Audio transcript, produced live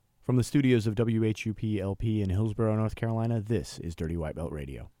From the studios of WHUP-LP in Hillsborough, North Carolina, this is Dirty White Belt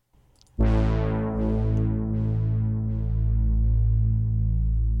Radio.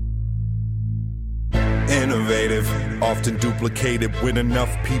 Innovative, often duplicated. When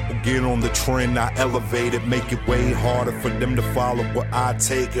enough people get on the trend, I elevate it, make it way harder for them to follow what I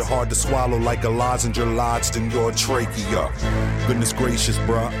take. It hard to swallow like a lozenge lodged in your trachea. Goodness gracious,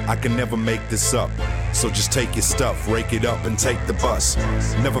 bruh, I can never make this up. So just take your stuff, rake it up and take the bus.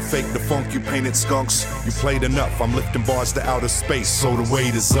 Never fake the funk, you painted skunks. You played enough, I'm lifting bars to outer space, so the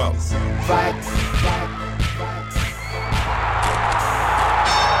weight is up. Fight.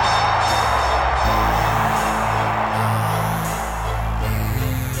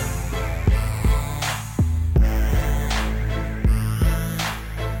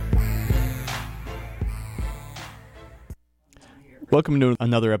 Welcome to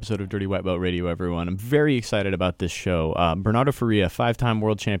another episode of Dirty White Belt Radio, everyone. I'm very excited about this show. Bernardo Faria, five-time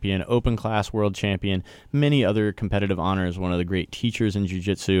world champion, open class world champion, many other competitive honors, one of the great teachers in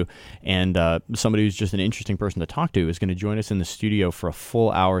jiu-jitsu, and somebody who's just an interesting person to talk to is going to join us in the studio for a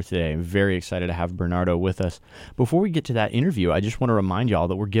full hour today. I'm very excited to have Bernardo with us. Before we get to that interview, I just want to remind y'all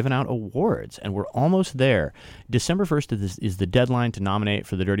that we're giving out awards, and we're almost there. December 1st is the deadline to nominate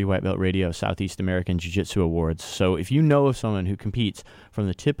for the Dirty White Belt Radio Southeast American Jiu-Jitsu Awards. So if you know of someone who competes from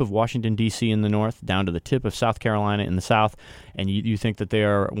the tip of Washington, D.C. in the north down to the tip of South Carolina in the south, and you think that they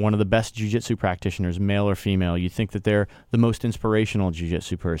are one of the best jiu-jitsu practitioners, male or female, you think that they're the most inspirational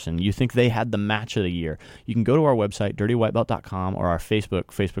jiu-jitsu person, you think they had the match of the year, you can go to our website, dirtywhitebelt.com, or our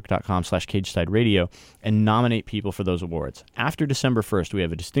facebook.com/cageside radio, and nominate people for those awards. After December 1st, we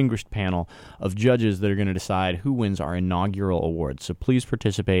have a distinguished panel of judges that are going to decide who wins our inaugural award. So please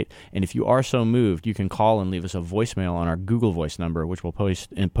participate, and if you are so moved, you can call and leave us a voicemail on our Google Voice number, which we'll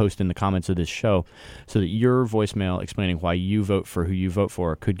post in the comments of this show, so that your voicemail explaining why you vote for who you vote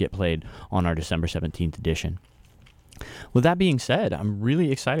for could get played on our December 17th edition. With that being said, I'm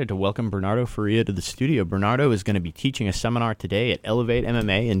really excited to welcome Bernardo Faria to the studio. Bernardo is going to be teaching a seminar today at Elevate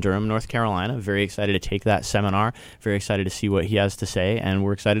MMA in Durham, North Carolina. Very excited to take that seminar. Very excited to see what he has to say, and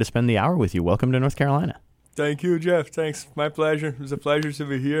we're excited to spend the hour with you. Welcome to North Carolina. Thank you, Jeff. Thanks. My pleasure. It was a pleasure to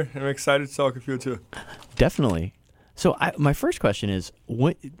be here. I'm excited to talk with you, too. Definitely. So my first question is,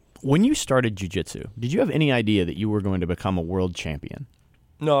 when you started jiu-jitsu, did you have any idea that you were going to become a world champion?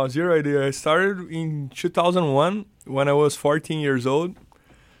 No, zero idea. I started in 2001 when I was 14 years old.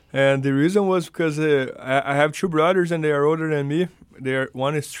 And the reason was because I have two brothers and they are older than me.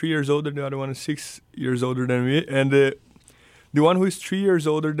 One is 3 years older, the other one is 6 years older than me. And the one who is 3 years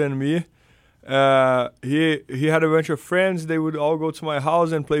older than me, he had a bunch of friends. They would all go to my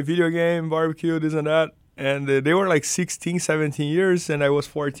house and play video game, barbecue, this and that. And they were like 16, 17 years, and I was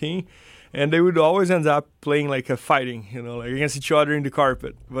 14. And they would always end up playing like a fighting, like against each other in the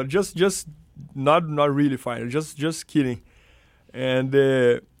carpet. But just not really fighting, just kidding. And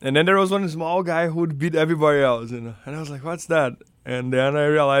then there was one small guy who would beat everybody else, And I was like, what's that? And then I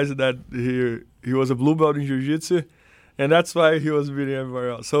realized that he was a blue belt in jiu-jitsu, and that's why he was beating everybody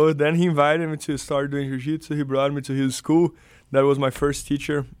else. So then he invited me to start doing jiu-jitsu. He brought me to his school. That was my first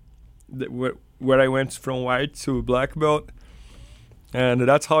teacher, where I went from white to black belt, and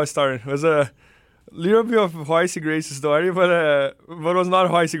that's how I started. It was a little bit of Royce Gracie story, but it was not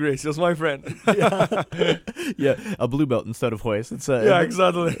Royce Gracie. It was my friend. Yeah, a blue belt instead of Royce. It's yeah,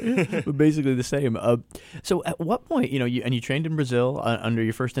 exactly. Basically the same. So at what point, you trained in Brazil under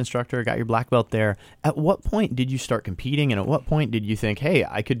your first instructor, got your black belt there. At what point did you start competing, and at what point did you think, hey,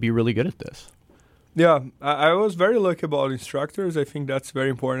 I could be really good at this? Yeah, I was very lucky about instructors. I think that's very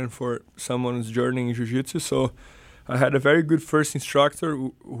important for someone's journey in jiu-jitsu. So I had a very good first instructor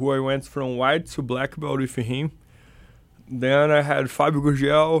who I went from white to black belt with him. Then I had Fabio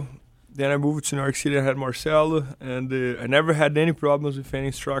Gurgel. Then I moved to New York City. I had Marcelo, and I never had any problems with any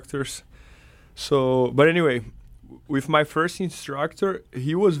instructors. But anyway, with my first instructor,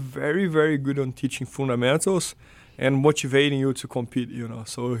 he was very, very good on teaching fundamentals and motivating you to compete,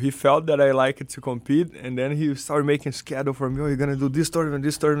 So he felt that I liked to compete, and then he started making schedule for me. Oh, you're going to do this tournament,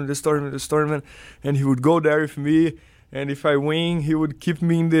 this tournament, this tournament, this tournament. And he would go there with me, and if I win, he would keep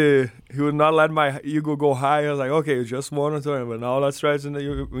me he would not let my ego go high. I was like, okay, you just won a tournament. Now let's try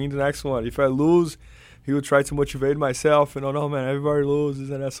to win the next one. If I lose, he would try to motivate myself. No, man, everybody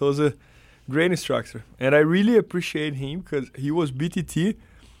loses. And that. So he was a great instructor. And I really appreciate him because he was BTT.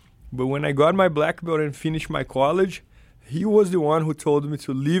 But when I got my black belt and finished my college, he was the one who told me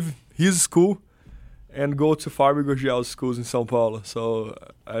to leave his school and go to Fabio Gurgel's schools in São Paulo. So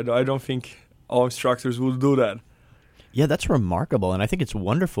I don't think all instructors would do that. Yeah, that's remarkable, and I think it's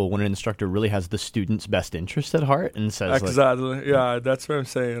wonderful when an instructor really has the student's best interest at heart and says, Exactly. Yeah, that's what I'm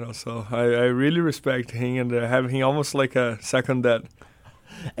saying. So I really respect him and have him almost like a second dad.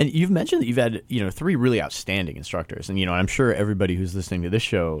 And you've mentioned that you've had, 3 really outstanding instructors. And, I'm sure everybody who's listening to this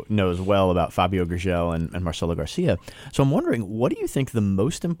show knows well about Fabio Gurgel and Marcelo Garcia. So I'm wondering, what do you think the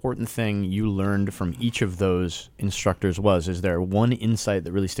most important thing you learned from each of those instructors was? Is there one insight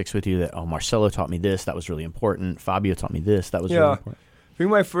that really sticks with you that, Marcelo taught me this, that was really important. Fabio taught me this, that was really important. I think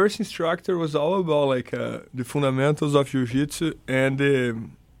my first instructor was all about the fundamentals of jiu-jitsu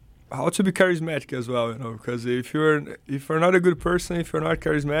and how to be charismatic as well, because if you're not a good person, if you're not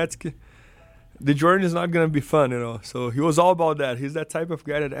charismatic, the journey is not going to be fun, So he was all about that. He's that type of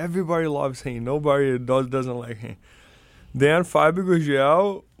guy that everybody loves him. Nobody doesn't like him. Then Fabio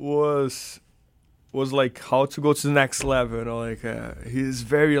Gurgel was like how to go to the next level, he's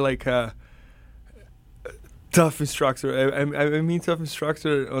very tough instructor. I mean tough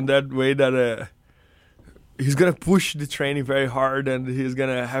instructor on that way that he's gonna push the training very hard, and he's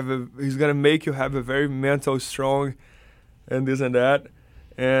gonna make you have a very mental strong, and this and that.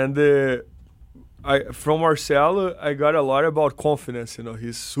 And from Marcelo, I got a lot about confidence.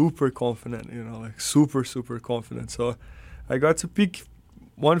 He's super confident. Super confident. So I got to pick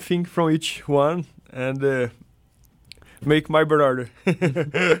one thing from each one and make my Bernardo.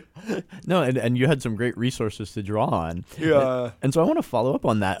 No, and you had some great resources to draw on. Yeah. And so I want to follow up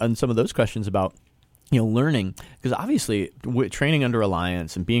on that, on some of those questions about learning, because obviously training under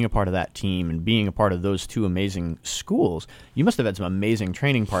Alliance and being a part of that team and being a part of those 2 amazing schools, you must have had some amazing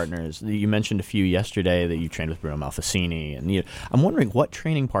training partners. You mentioned a few yesterday that you trained with Bruno Malfacini, and I'm wondering, what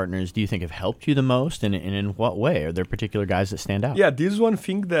training partners do you think have helped you the most, and in what way? Are there particular guys that stand out? Yeah, this is one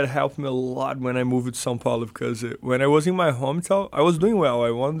thing that helped me a lot when I moved to São Paulo, because when I was in my hometown, I was doing well.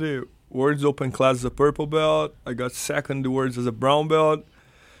 I won the World's Open class as a purple belt. I got second in the Worlds as a brown belt.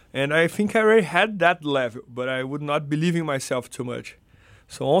 And I think I already had that level, but I would not believe in myself too much.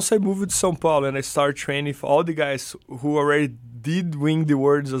 So once I moved to São Paulo and I started training for all the guys who already did win the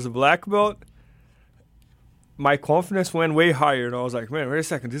Worlds as a black belt, my confidence went way higher. And I was like, man, wait a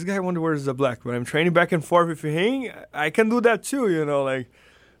second, this guy won the Worlds as a black belt. I'm training back and forth with him. I can do that too,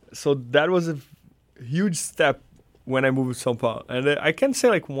 So that was a huge step when I moved to São Paulo. And I can't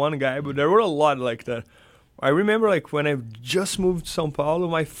say one guy, but there were a lot like that. I remember when I just moved to São Paulo,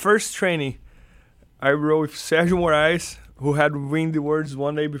 my first training, I rode with Sérgio Moraes, who had won the Worlds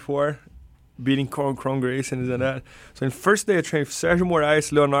one day before, beating Kron Grace and this and that. So in the first day I trained with Sérgio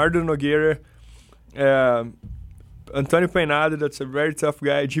Moraes, Leonardo Nogueira, Antonio Peinado, that's a very tough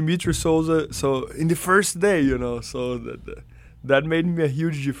guy, Dimitri Souza. So in the first day, so that made me a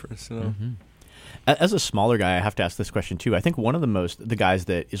huge difference, Mm-hmm. As a smaller guy, I have to ask this question too. I think one of the guys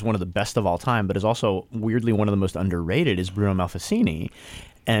that is one of the best of all time, but is also weirdly one of the most underrated, is Bruno Malfacini.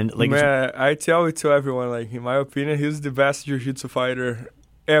 And man, I tell it to everyone, in my opinion, he's the best jiu-jitsu fighter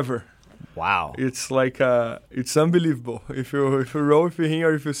ever. Wow. It's it's unbelievable. If you roll with him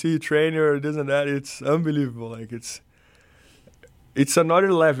or if you see train or this and that, it's unbelievable. It's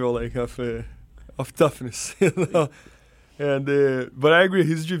another level of toughness, And but I agree,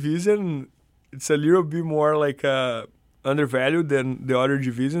 his division, it's a little bit more undervalued than the other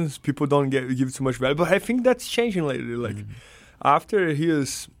divisions. People don't give too much value, but I think that's changing lately. After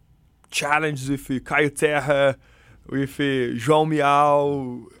his challenge with Caio Terra, with João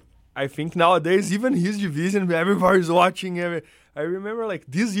Miau, I think nowadays even his division, everybody's watching. I remember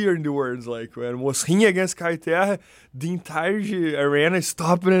this year in the Worlds, when was him against Caio Terra, the entire arena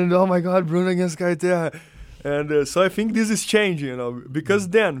stopping and oh my God, Bruno against Caio Terra. And so I think this is changing, because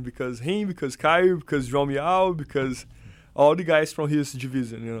him, because Caio, because João Miau, because all the guys from his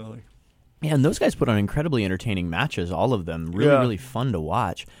division, Yeah, and those guys put on incredibly entertaining matches, all of them. Really fun to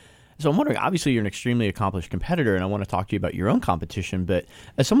watch. So I'm wondering, obviously you're an extremely accomplished competitor, and I want to talk to you about your own competition, but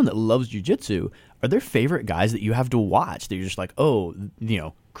as someone that loves jiu-jitsu, are there favorite guys that you have to watch that you're just like,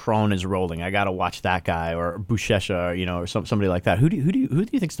 Kron is rolling, I got to watch that guy, or Buchecha, or somebody like that? Who do you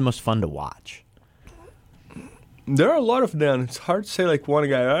think is the most fun to watch? There are a lot of them. It's hard to say one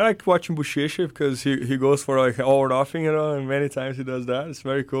guy. I like watching Buchecha because he goes for all or nothing, and many times he does that. It's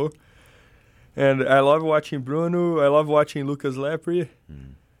very cool. And I love watching Bruno. I love watching Lucas Lepre.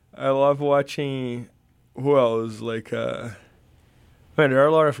 I love watching who else? Man, there are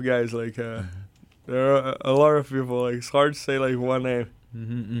a lot of guys. There are a lot of people. It's hard to say one name.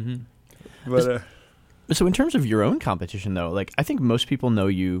 Mm-hmm. But so in terms of your own competition, though, I think most people know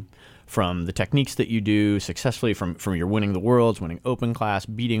you from the techniques that you do successfully, from your winning the Worlds, winning Open Class,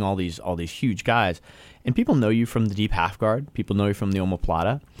 beating all these huge guys. And people know you from the Deep Half Guard. People know you from the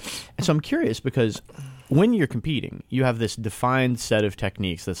omoplata. And so I'm curious because when you're competing, you have this defined set of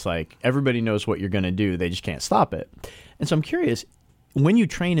techniques that's like everybody knows what you're going to do. They just can't stop it. And so I'm curious, when you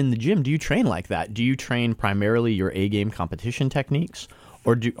train in the gym, do you train like that? Do you train primarily your A-game competition techniques?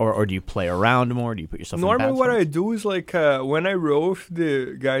 Or do you play around more? Do you put yourself Normally in bad what spots? I do is like when I row with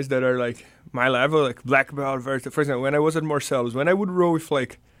the guys that are like my level, like black belt, for example, when I was at Marcelo's, when I would row with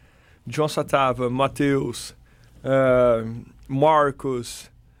like John Satava, Mateus, Marcos,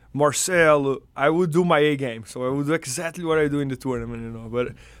 Marcelo, I would do my A game. So I would do exactly what I do in the tournament, you know.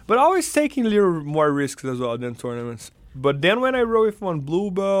 But always taking a little more risks as well than tournaments. But then when I row with one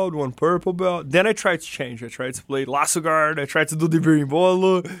blue belt, one purple belt, then I try to change. I try to play lasso guard. I try to do the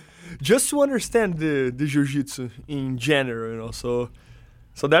berimbolo, just to understand the jiu-jitsu in general, you know. So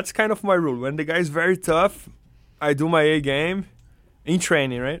that's kind of my rule. When the guy is very tough, I do my A game in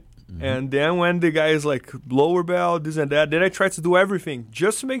training, right? Mm-hmm. And then when the guy is like lower belt, this and that, then I try to do everything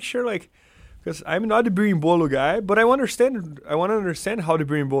just to make sure, like, because I'm not the berimbolo guy, but I want to understand how the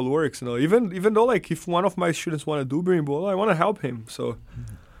berimbolo works. You know, even though like if one of my students want to do berimbolo, I want to help him. So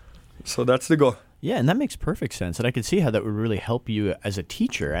that's the goal. Yeah, and that makes perfect sense. And I can see how that would really help you as a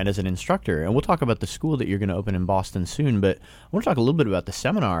teacher and as an instructor. And we'll talk about the school that you're going to open in Boston soon. But I want to talk a little bit about the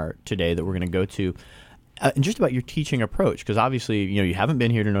seminar today that we're going to go to, and just about your teaching approach. Because obviously, you haven't been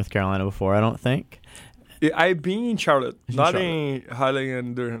here to North Carolina before, I don't think. I've been in Charlotte, not in Highland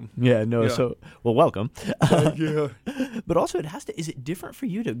and Durham. Yeah, no. Yeah. So, well, welcome. Thank you. But also, is it different for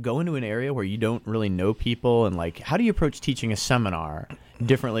you to go into an area where you don't really know people? And like, how do you approach teaching a seminar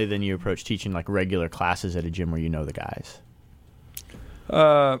differently than you approach teaching like regular classes at a gym where you know the guys?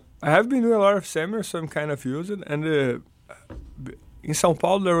 I have been doing a lot of seminars, so I'm kind of used. And in São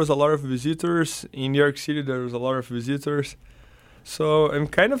Paulo, there was a lot of visitors. In New York City, there was a lot of visitors. So I'm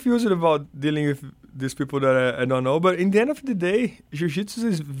kind of used about dealing with these people that I don't know. But in the end of the day, jiu-jitsu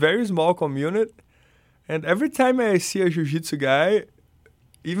is a very small community. And every time I see a jiu-jitsu guy,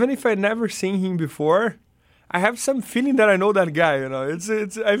 even if I never seen him before, I have some feeling that I know that guy. You know,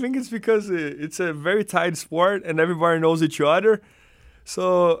 I think it's because it's a very tight sport and everybody knows each other.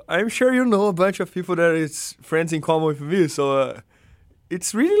 So I'm sure you know a bunch of people that is friends in common with me. So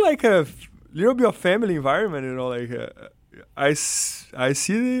it's really like a little bit of family environment. You know, like. I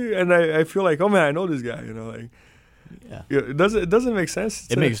see and I feel like, oh man, I know this guy, you know, like, yeah. It doesn't make sense.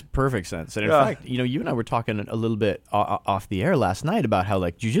 It makes perfect sense. And in fact, you and I were talking a little bit off the air last night about how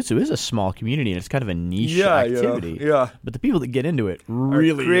like jiu-jitsu is a small community and it's kind of a niche activity. Yeah. But the people that get into it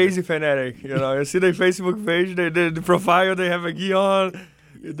really are crazy fanatic. You know, you see their Facebook page, the profile, they have a gi on.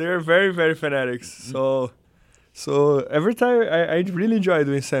 They're very, very fanatics. So every time I really enjoy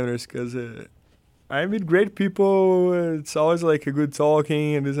doing seminars because I meet great people. It's always like a good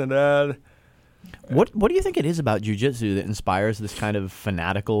talking and this and that. What do you think it is about jiu-jitsu that inspires this kind of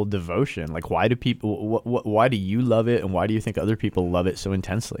fanatical devotion? Like, why do people? Why do you love it, and why do you think other people love it so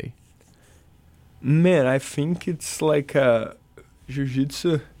intensely? Man, I think it's like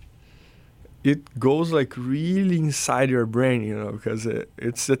jiu-jitsu. It goes like really inside your brain, you know, because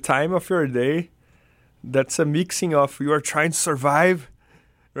it's the time of your day that's a mixing of you are trying to survive,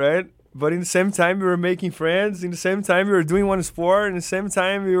 right? But in the same time, you were making friends. In the same time, you were doing one sport. In the same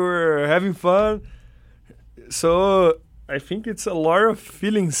time, you were having fun. So I think it's a lot of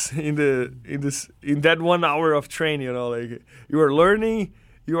feelings in that 1 hour of training. You know, like you are learning,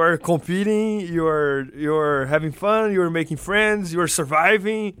 you are competing, you are having fun, you are making friends, you are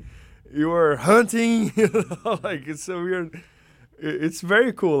surviving, you are hunting. You know, like it's so weird. It's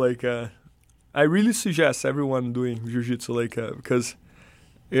very cool. Like I really suggest everyone doing jiu-jitsu, like because.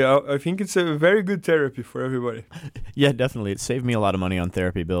 Yeah, I think it's a very good therapy for everybody. Yeah, definitely. It saved me a lot of money on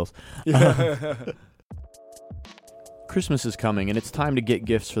therapy bills. Yeah. Christmas is coming, and it's time to get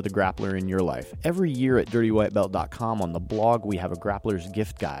gifts for the grappler in your life. Every year at DirtyWhiteBelt.com on the blog, we have a grappler's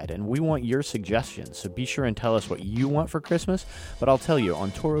gift guide, and we want your suggestions, so be sure and tell us what you want for Christmas. But I'll tell you,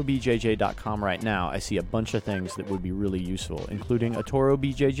 on ToroBJJ.com right now, I see a bunch of things that would be really useful, including a Toro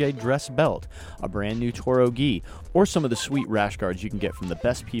BJJ dress belt, a brand new Toro gi, or some of the sweet rash guards you can get from the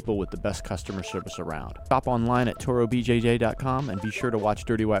best people with the best customer service around. Shop online at ToroBJJ.com, and be sure to watch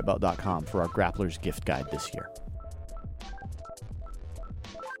DirtyWhiteBelt.com for our grappler's gift guide this year.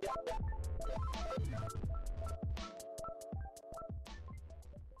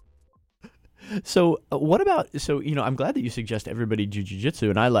 So I'm glad that you suggest everybody do jiu-jitsu,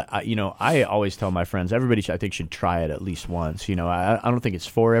 and I always tell my friends everybody I think should try it at least once. You know, I don't think it's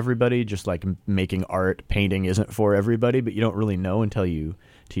for everybody, just like making art, painting isn't for everybody, but you don't really know until you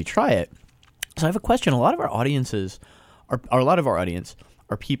try it. So I have a question. A lot of our audience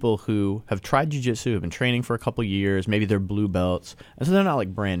are people who have tried jiu-jitsu, have been training for a couple years, maybe they're blue belts, and so they're not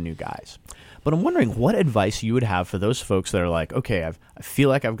like brand new guys. But I'm wondering what advice you would have for those folks that are like, okay, I feel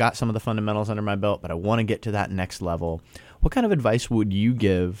like I've got some of the fundamentals under my belt, but I want to get to that next level. What kind of advice would you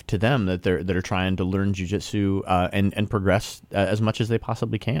give to them that are trying to learn jiu-jitsu and progress as much as they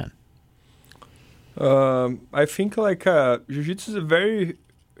possibly can? I think like jiu-jitsu is a very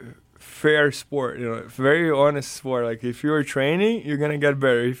fair sport, very honest sport. Like if you're training, you're gonna get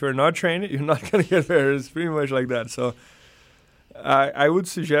better. If you're not training, you're not gonna get better. It's pretty much like that. So I would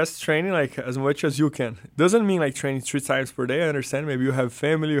suggest training like as much as you can. Doesn't mean like training 3 times per day. I understand maybe you have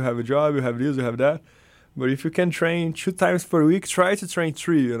family, you have a job, you have this, you have that. But if you can train 2 times per week, try to train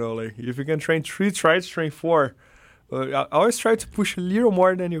 3. Like if you can train 3, try to train 4. I always try to push a little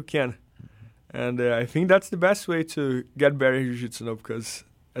more than you can. And I think that's the best way to get better in jiu-jitsu, because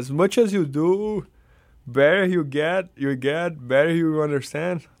as much as you do, better you get, better you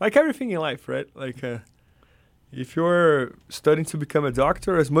understand. Like everything in life, right? Like if you're studying to become a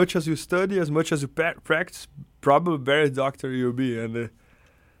doctor, as much as you study, as much as you practice, probably better doctor you'll be. And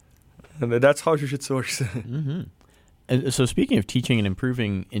that's how jiu-jitsu works. Mm-hmm. And so speaking of teaching and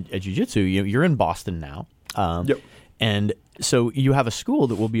improving at jiu-jitsu, you're in Boston now. Yep. And so you have a school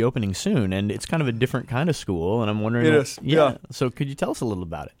that will be opening soon, and it's kind of a different kind of school. And I'm wondering, it is. Yeah. So could you tell us a little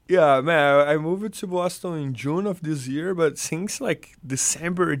about it? Yeah, man. I moved to Boston in June of this year, but since like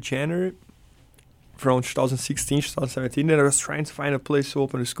December, January, from 2016, 2017, then I was trying to find a place to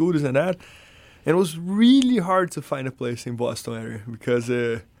open a school, this and that. And it was really hard to find a place in Boston area because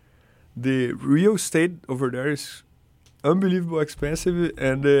the real estate over there is unbelievable expensive,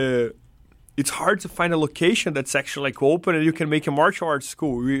 and it's hard to find a location that's actually like open and you can make a martial arts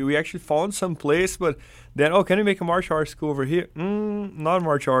school. We actually found some place, but then, can you make a martial arts school over here? Not a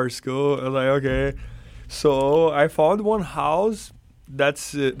martial arts school. I was like, okay. So I found one house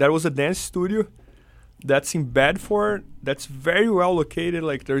that was a dance studio that's in Bedford. That's very well located.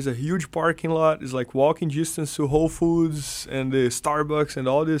 Like there's a huge parking lot. It's like walking distance to Whole Foods and the Starbucks and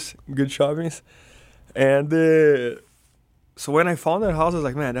all these good shoppings. And so when I found that house, I was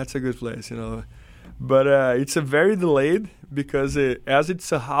like, man, that's a good place, But it's a very delayed because as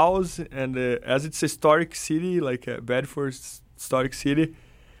it's a house and as it's a historic city, like Bedford historic city,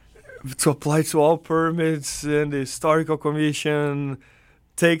 to apply to all permits and the historical commission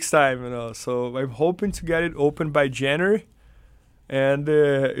takes time, So I'm hoping to get it open by January. And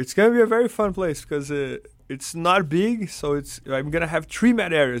it's going to be a very fun place because it's not big. So I'm going to have 3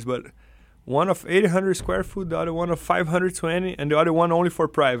 mat areas, but one of 800 square foot, the other one of 520, and the other one only for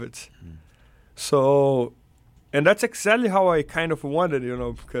privates. So, and that's exactly how I kind of wanted,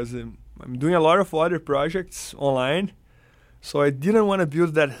 because I'm doing a lot of other projects online. So I didn't want to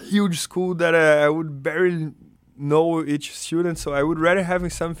build that huge school that I would barely know each student. So I would rather having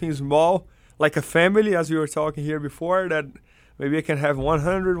something small, like a family, as we were talking here before, that maybe I can have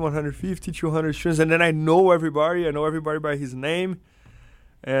 100, 150, 200 students, and then I know everybody. I know everybody by his name.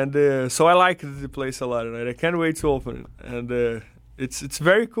 And so I like the place a lot, right? I can't wait to open it. And it's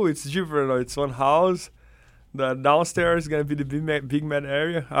very cool. It's different. It's one house. The downstairs is going to be the big mat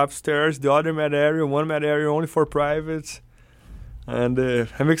area. Upstairs, the other mat area, 1 mat area only for privates. And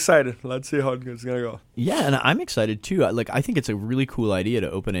I'm excited. Let's see how it's going to go. Yeah, and I'm excited too. I think it's a really cool idea to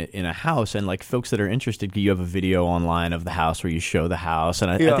open it in a house. And folks that are interested, you have a video online of the house where you show the house.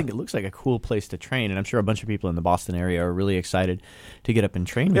 And I think it looks like a cool place to train. And I'm sure a bunch of people in the Boston area are really excited to get up and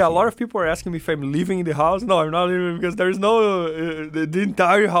train with you. A lot of people are asking me if I'm living in the house. No, I'm not living because there's no... the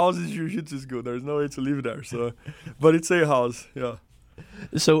entire house is jiu-jitsu school. There's no way to live there. So, but it's a house, yeah.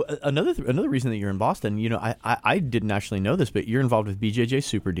 So another reason that you're in Boston, I didn't actually know this, but you're involved with BJJ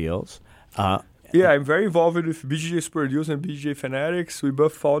Super Deals. I'm very involved with BJJ Super Deals and BJJ Fanatics. We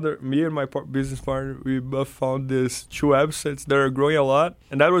both found, me and my business partner, we both found these 2 websites that are growing a lot.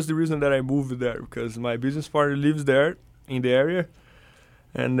 And that was the reason that I moved there, because my business partner lives there in the area.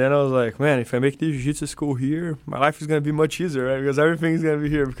 And then I was like, man, if I make the jiu-jitsu school here, my life is going to be much easier, right? Because everything is going to be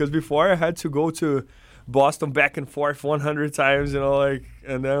here. Because before I had to go to Boston back and forth 100 times, and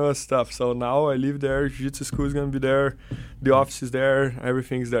then it was tough. So now I live there. Jiu-jitsu school is going to be there. The office is there.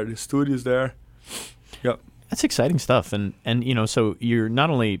 Everything is there. The studio is there. Yep. That's exciting stuff. And so you're not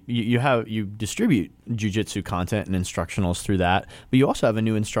only, you distribute jiu-jitsu content and instructionals through that, but you also have a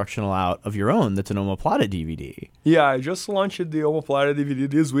new instructional out of your own that's an Omoplata DVD. Yeah, I just launched the Omoplata DVD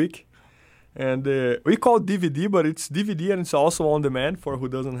this week. And we call it DVD, but it's DVD and it's also on demand for who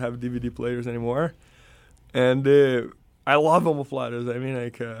doesn't have DVD players anymore. And I love omoplatas. I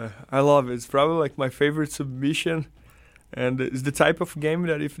mean, I love it. It's probably my favorite submission. And it's the type of game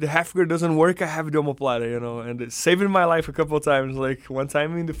that if the half guard doesn't work, I have the omoplata, you know, and it's saving my life a couple of times. Like one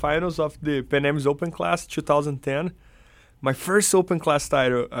time in the finals of the Pan Am's Open Class 2010, my first Open Class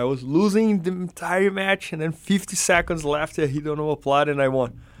title, I was losing the entire match, and then 50 seconds left, I hit on omoplata and I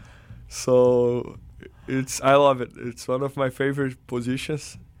won. So I love it. It's one of my favorite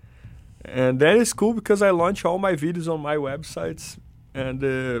positions. And that is cool because I launch all my videos on my websites, and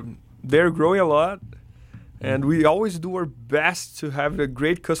they're growing a lot. And we always do our best to have a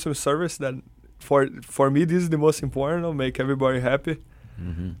great customer service. That for me, this is the most important. I'll make everybody happy.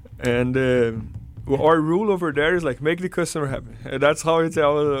 Mm-hmm. And our rule over there is like make the customer happy. And that's how we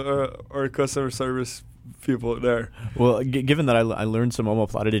tell our customer service people there. Well, given that I learned some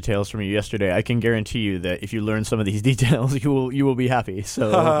omoplata details from you yesterday, I can guarantee you that if you learn some of these details, you will be happy.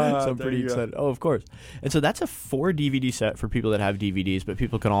 So I'm pretty excited. Oh, of course. And so that's a 4 DVD set for people that have DVDs, but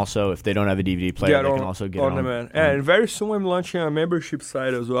people can also, if they don't have a DVD player, they can also get on demand. And very soon I'm launching a membership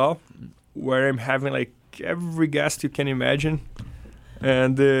site as well, where I'm having like every guest you can imagine,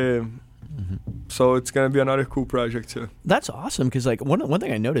 and. So it's going to be another cool project too. That's awesome because like one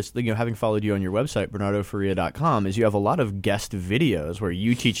thing I noticed, having followed you on your website, BernardoFaria.com, is you have a lot of guest videos where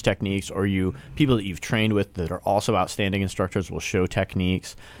you teach techniques, or people that you've trained with that are also outstanding instructors will show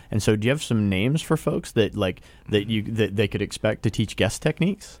techniques. And so do you have some names for folks that they could expect to teach guest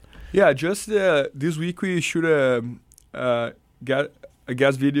techniques? Yeah, just this week we shoot a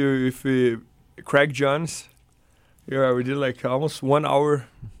guest video with Craig Jones. Yeah, we did like almost 1 hour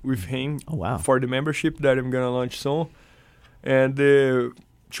with him for the membership that I'm going to launch soon. And 2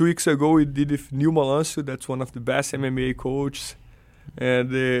 weeks ago, we did with Neil Malancio. That's one of the best MMA coaches.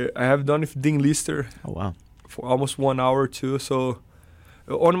 And I have done with Dean Lister for almost 1 hour too. So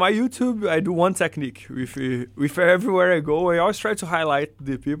on my YouTube, I do one technique. With everywhere I go, I always try to highlight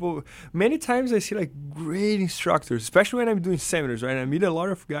the people. Many times I see like great instructors, especially when I'm doing seminars, right? I meet a lot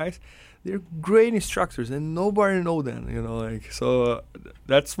of guys. They're great instructors, and nobody know them, you know. Like so,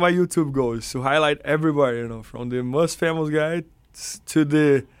 that's my YouTube goal, is to highlight everybody, you know, from the most famous guy to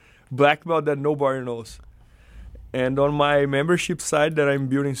the black belt that nobody knows. And on my membership site that I'm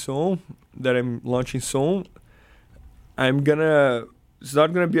building soon, that I'm launching soon, it's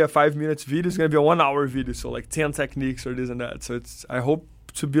not gonna be a 5 minutes video. It's gonna be a 1 hour video, so like 10 techniques or this and that. So I hope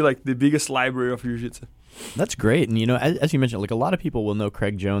to be like the biggest library of jiu-jitsu. That's great. And, as you mentioned, like a lot of people will know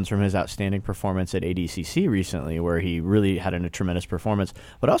Craig Jones from his outstanding performance at ADCC recently, where he really had a tremendous performance.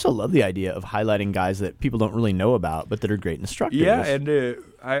 But I also love the idea of highlighting guys that people don't really know about, but that are great instructors. Yeah, and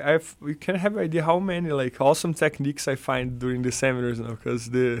we can have an idea how many like awesome techniques I find during the seminars now, because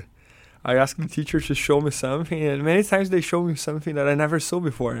I ask the teachers to show me something, and many times they show me something that I never saw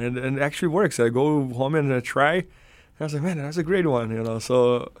before, and it actually works. I go home and I try, and I was like, man, that's a great one, you know.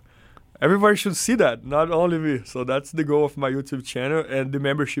 So everybody should see that, not only me. So that's the goal of my YouTube channel and the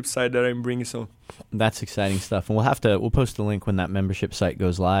membership site that I'm bringing soon. That's exciting stuff. And we'll post a link when that membership site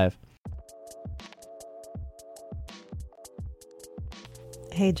goes live.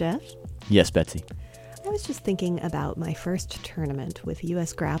 Hey, Jeff. Yes, Betsy. I was just thinking about my first tournament with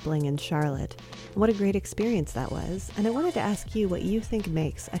U.S. Grappling in Charlotte. What a great experience that was. And I wanted to ask you what you think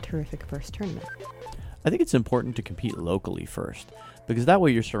makes a terrific first tournament. I think it's important to compete locally first, because that way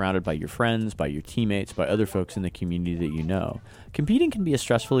you're surrounded by your friends, by your teammates, by other folks in the community that you know. Competing can be a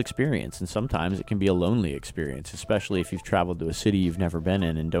stressful experience, and sometimes it can be a lonely experience, especially if you've traveled to a city you've never been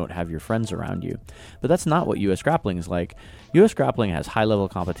in and don't have your friends around you. But that's not what U.S. Grappling is like. U.S. Grappling has high-level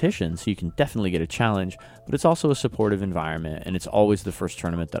competition, so you can definitely get a challenge, but it's also a supportive environment, and it's always the first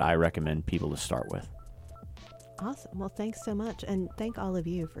tournament that I recommend people to start with. Awesome. Well, thanks so much, and thank all of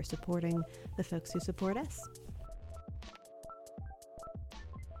you for supporting the folks who support us.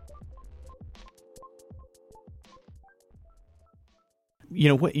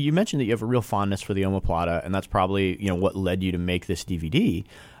 What you mentioned that you have a real fondness for the omoplata, and that's probably what led you to make this DVD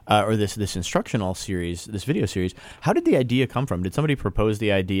or this instructional series, this video series. How did the idea come from? Did somebody propose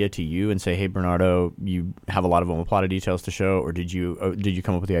the idea to you and say, "Hey, Bernardo, you have a lot of omoplata details to show," or did you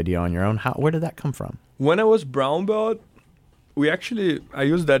come up with the idea on your own? Where did that come from? When I was brown belt, I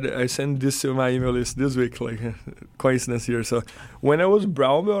used that. I sent this to my email list this week, like coincidence here. So when I was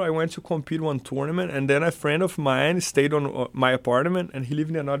brown belt, I went to compete one tournament, and then a friend of mine stayed on my apartment, and he lived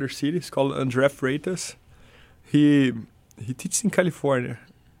in another city. It's called André Freitas. He teaches in California.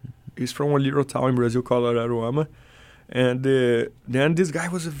 He's from a little town in Brazil called Araruama. And then this guy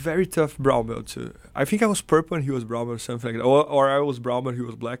was a very tough brown belt too. I think I was purple and he was brown belt or something like that. Or I was brown belt and he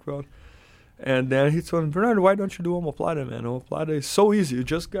was black belt. And then he told me, "Bernardo, why don't you do omoplata, man? Omoplata is so easy. You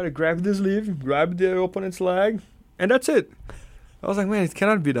just got to grab the sleeve, grab the opponent's leg, and that's it." I was like, man, it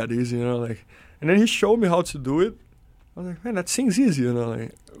cannot be that easy, And then he showed me how to do it. I was like, man, that seems easy,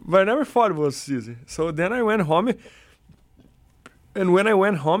 like, but I never thought it was easy. So then I went home, and when I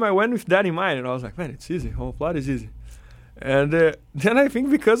went home, I went with that in mind, and I was like, man, it's easy. Omoplata is easy. And then I think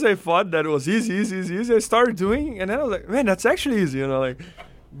because I thought that it was easy, I started doing, and then I was like, man, that's actually easy, like.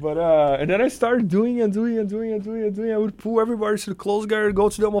 But and then I started doing. I would pull everybody to the close guard, go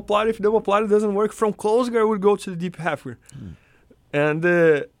to the omoplata. If the omoplata doesn't work from close guard, I would go to the deep half guard. And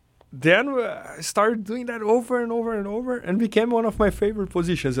then I started doing that over and over, and became one of my favorite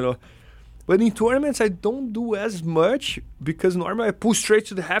positions, But in tournaments, I don't do as much because normally I pull straight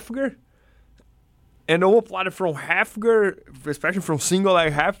to the half guard. And omoplata from half guard, especially from single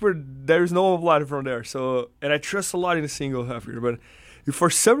leg half guard, there is no omoplata from there. So, and I trust a lot in the single half guard, but if for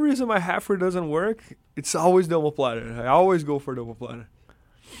some reason my half guard doesn't work, it's always the omoplata. I always go for the omoplata.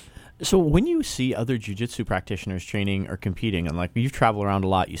 So when you see other jiu-jitsu practitioners training or competing, and like you've traveled around a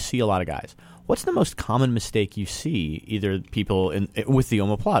lot, you see a lot of guys. What's the most common mistake you see, either people with the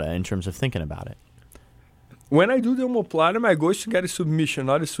omoplata in terms of thinking about it? When I do the omoplata, my goal is to get a submission,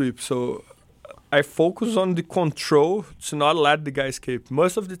 not a sweep. So I focus on the control to not let the guy escape.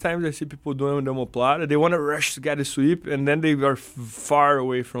 Most of the times I see people doing the omoplata, they want to rush to get a sweep, and then they are far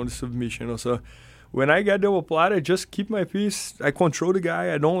away from the submission. So when I get the omoplata, I just keep my peace. I control the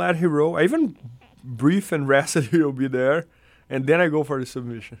guy. I don't let him roll. I even breathe and rest that he'll be there, and then I go for the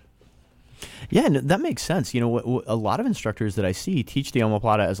submission. Yeah, no, that makes sense. A lot of instructors that I see teach the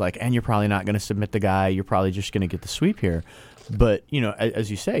omoplata as like, and you're probably not going to submit the guy. You're probably just going to get the sweep here. But, as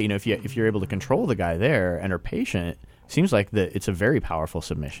you say, if you're able to control the guy there and are patient, it seems like that it's a very powerful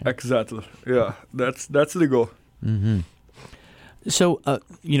submission. Exactly. Yeah, that's the goal. Mm-hmm. So,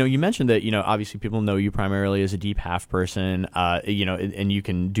 you mentioned that, obviously people know you primarily as a deep half person, and you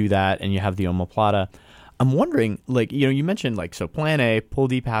can do that and you have the omoplata. I'm wondering, you mentioned so plan A, pull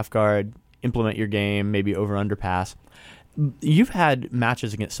deep half guard, implement your game, maybe over underpass. You've had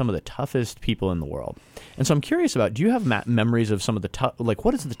matches against some of the toughest people in the world. And so I'm curious about, do you have memories of some of the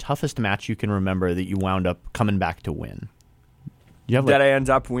what is the toughest match you can remember that you wound up coming back to win? You have, that I end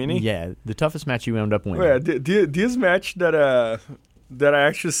up winning? Yeah, the toughest match you wound up winning. Well, this match that I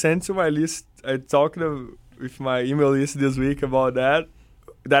actually sent to my list, I talked with my email list this week about that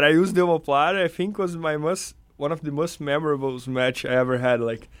I used the omoplata, I think was one of the most memorable match I ever had.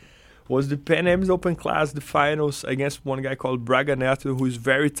 Was the Pan Am's Open Class, the finals, against one guy called Braga Neto, who is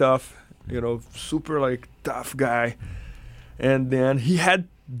very tough, super tough guy. And then he had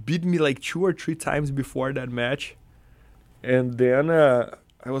beat me 2 or 3 times before that match. And then I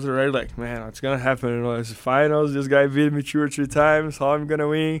was already man, what's going to happen? It's the finals, this guy beat me 2 or 3 times, how I'm going to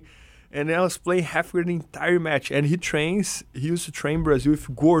win? And then I was playing half guard the entire match. And he used to train Brazil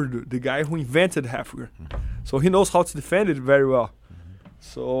with Gordo, the guy who invented half guard. So he knows how to defend it very well.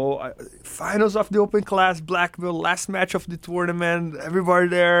 So finals of the Open Class, black belt, last match of the tournament, everybody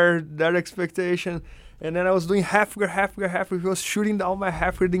there, that expectation. And then I was doing half guard. He was shooting down my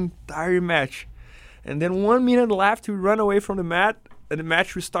half guard the entire match. And then 1 minute left, we run away from the mat, and the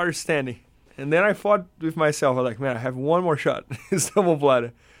match we started standing. And then I fought with myself. I was like, man, I have one more shot. It's the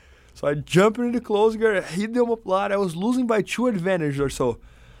omoplata. So I jumped into the close guard, hit the omoplata. I was losing by 2 advantage or so.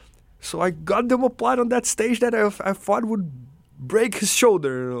 So I got the omoplata on that stage that I thought would break his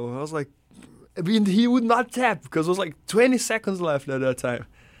shoulder. I was like, he would not tap because it was 20 seconds left at that time.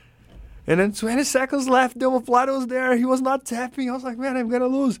 And then 20 seconds left, the omoplata was there. He was not tapping. I was like, man, I'm going to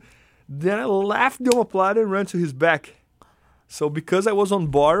lose. Then I left the omoplata and ran to his back. So because I was on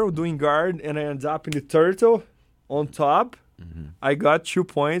borrow doing guard and I ended up in the turtle on top, I got 2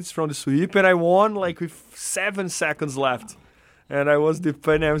 points from the sweep and I won with 7 seconds left. And I was the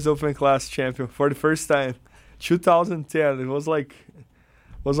Pan Am's Open Class champion for the first time. 2010. It was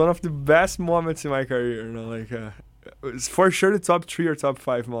one of the best moments in my career. It's for sure the top 3 or top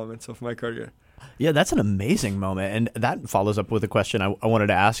 5 moments of my career. Yeah, that's an amazing moment. And that follows up with a question I wanted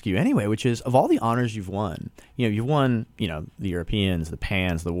to ask you anyway, which is, of all the honors you've won, you've won, the Europeans, the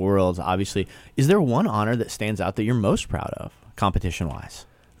Pans, the Worlds, obviously. Is there one honor that stands out that you're most proud of, competition-wise?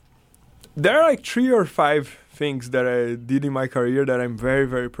 There are 3 or 5 things that I did in my career that I'm very,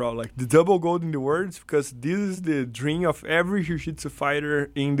 very proud. The double gold in the Worlds, because this is the dream of every jiu-jitsu fighter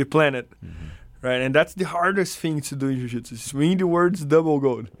in the planet. Right? And that's the hardest thing to do in jiu-jitsu, is win the Worlds double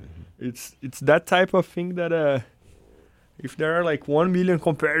gold. It's that type of thing that if there are 1 million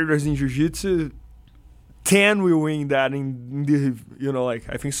competitors in jiu-jitsu, 10 will win that in the,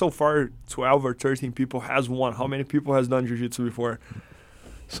 I think so far 12 or 13 people has won. How many people has done jiu-jitsu before?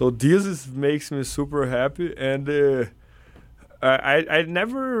 So this makes me super happy, and I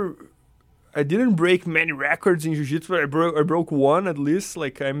I didn't break many records in jiu-jitsu, but I broke one at least.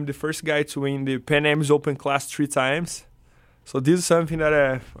 Like, I'm the first guy to win the Pan Am's Open Class 3 times. So this is something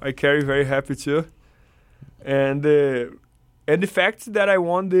that I carry very happy too. And the fact that I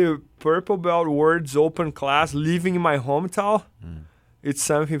won the Purple Belt Worlds Open Class living in my hometown, it's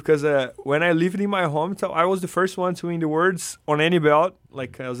something because when I lived in my hometown, I was the first one to win the Worlds on any belt.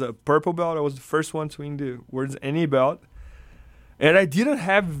 Like, as a Purple Belt, I was the first one to win the Worlds any belt. And I didn't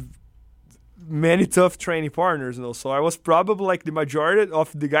have many tough training partners, so I was probably like the majority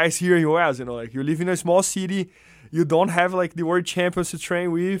of the guys here in US, like you live in a small city, you don't have like the world champions to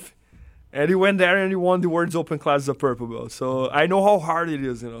train with, and you went there and you won the World's Open Class as a Purple Belt. So I know how hard it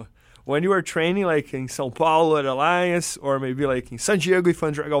is, when you are training like in São Paulo at Alliance, or maybe like in San Diego with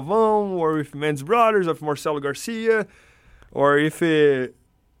André Galvão, or with Mendes Brothers of Marcelo Garcia, or if or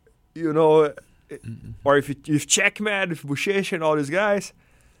if Checkmate, if Buchecha and all these guys.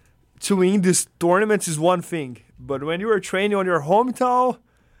 To win these tournaments is one thing, but when you are training on your hometown,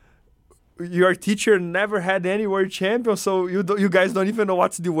 your teacher never had any world champion, so you guys don't even know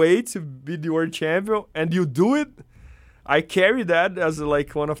what's the way to be the world champion, and you do it. I carry that as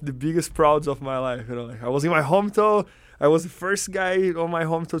like one of the biggest prouds of my life. Like I was in my hometown, I was the first guy on my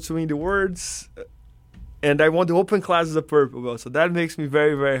hometown to win the Worlds, and I won the Open Class as a Purple Belt, so that makes me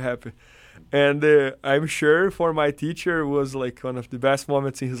very, very happy. And I'm sure for my teacher was like one of the best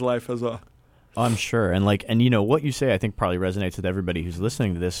moments in his life as well. I'm sure. And what you say I think probably resonates with everybody who's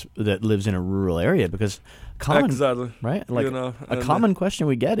listening to this that lives in a rural area, because exactly. Right? Like a common question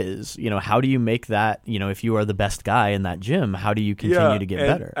we get is, how do you make that, if you are the best guy in that gym, how do you continue to get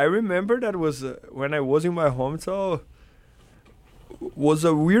better? I remember that was when I was in my hometown, was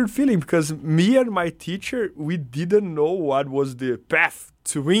a weird feeling because me and my teacher, we didn't know what was the path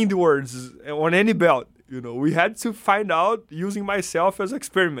to win the Worlds on any belt. We had to find out using myself as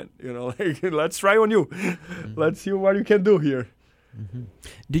experiment. Like, let's try on you. Mm-hmm. Let's see what you can do here.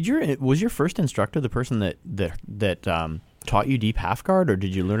 Mm-hmm. Was your first instructor the person that taught you deep half guard, or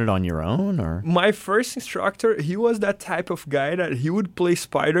did you learn it on your own? Or my first instructor, he was that type of guy that he would play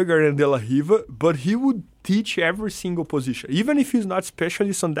Spider Guard and De La Riva, but he would teach every single position, even if he's not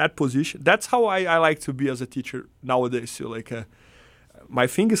specialist on that position. That's how I like to be as a teacher nowadays. So like, my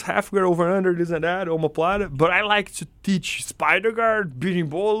thing is half guard, over under, this and that, omoplata, but I like to teach Spider Guard,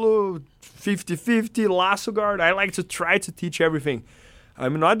 berimbolo, 50-50, lasso guard. I like to try to teach everything.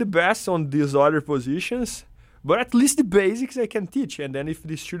 I'm not the best on these other positions, but at least the basics I can teach. And then if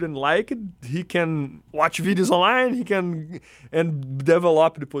the student like it, he can watch videos online, he can and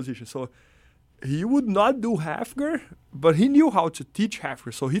develop the position. So he would not do half guard, but he knew how to teach half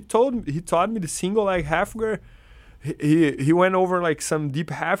guard. So he taught me the single leg half guard. He went over like some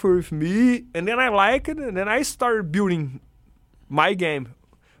deep half guard with me, and then I liked it, and then I started building my game.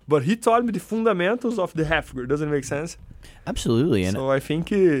 But he taught me the fundamentals of the half guard. Doesn't it make sense? Absolutely. And so I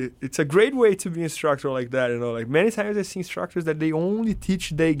think it's a great way to be an instructor like that. Like many times I see instructors that they only teach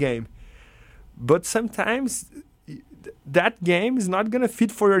their game, but sometimes that game is not gonna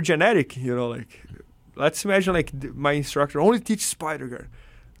fit for your genetic. Like let's imagine like my instructor only teaches Spider Guard.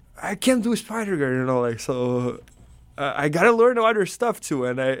 I can't do Spider Guard. Like so. I gotta learn other stuff too,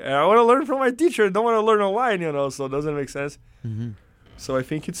 and I want to learn from my teacher. I don't want to learn online, so it doesn't make sense. Mm-hmm. So I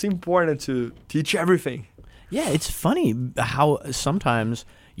think it's important to teach everything. Yeah, it's funny how sometimes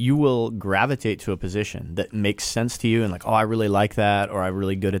you will gravitate to a position that makes sense to you and like, oh, I really like that, or I'm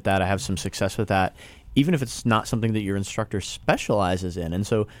really good at that, I have some success with that, even if it's not something that your instructor specializes in. And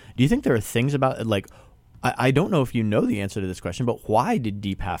so do you think there are things about it, like, I don't know if you know the answer to this question, but why did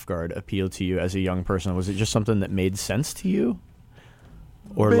deep half guard appeal to you as a young person? Was it just something that made sense to you?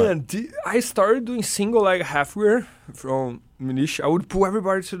 Or I started doing single leg half guard from niche. I would pull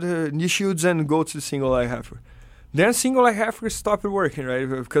everybody to the knee shields and go to the single leg half guard. Then single leg half guard stopped working, right?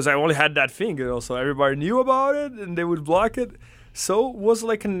 Because I only had that thing, so everybody knew about it and they would block it. So it was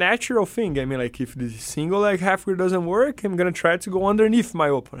like a natural thing. I mean, like if the single leg half guard doesn't work, I'm gonna try to go underneath my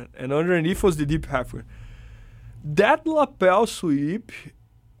opponent, and underneath was the deep half guard. That lapel sweep,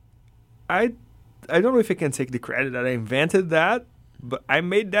 I don't know if I can take the credit that I invented that, but I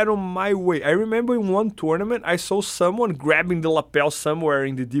made that on my way. I remember in one tournament, I saw someone grabbing the lapel somewhere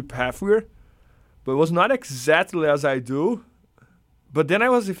in the deep half guard, but it was not exactly as I do. But then I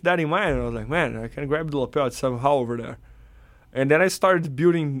was with that in mind, and I was like, man, I can grab the lapel somehow over there. And then I started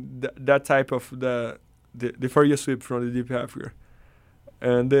building that type of the Faria sweep from the deep half guard.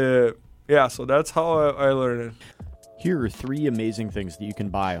 And yeah, so that's how I learned it. Here are 3 amazing things that you can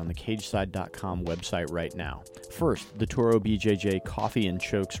buy on the CageSide.com website right now. First, the Toro BJJ Coffee and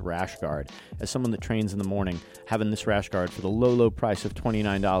Chokes Rash Guard. As someone that trains in the morning, having this rash guard for the low price of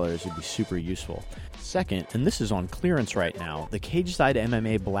 $29 would be super useful. Second, and this is on clearance right now, the CageSide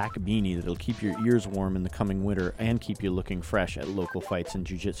MMA Black Beanie that'll keep your ears warm in the coming winter and keep you looking fresh at local fights and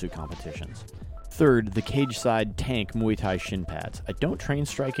jiu-jitsu competitions. Third, the CageSide Tank Muay Thai shin pads. I don't train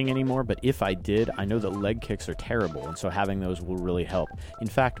striking anymore, but if I did, I know that leg kicks are terrible, and so having those will really help. In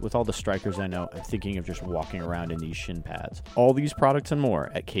fact, with all the strikers I know, I'm thinking of just walking around in these shin pads. All these products and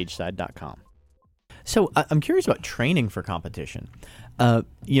more at CageSide.com. So I'm curious about training for competition.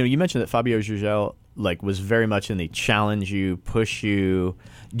 You mentioned that Fabio Gurgel was very much in the challenge you, push you.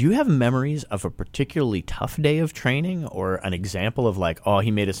 Do you have memories of a particularly tough day of training, or an example of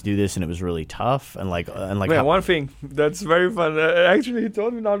he made us do this and it was really tough? Man, one thing that's very fun. Actually, he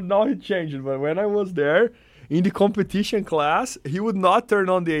told me now he changed it, but when I was there in the competition class, he would not turn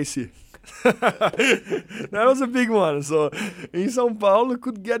on the AC. That was a big one. So in São Paulo, it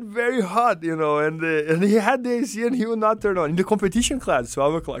could get very hot, and he had the AC and he would not turn on. In the competition class,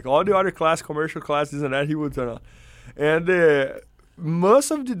 12 o'clock, all the other class, commercial classes and that, he would turn on. And most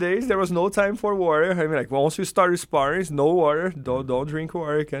of the days, there was no time for water. I mean, once we started sparring, no water. Don't drink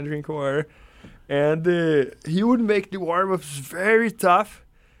water. Can't drink water. And he would make the warm-ups very tough.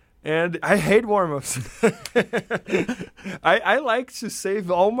 And I hate warm-ups. I like to save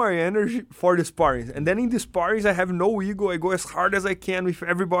all my energy for the sparring. And then in the sparring, I have no ego. I go as hard as I can with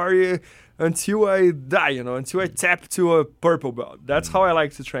everybody until I die, until I tap to a purple belt. That's how I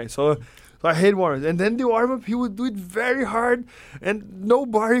like to train. So I hate warm-ups. And then the warm-up, he would do it very hard, and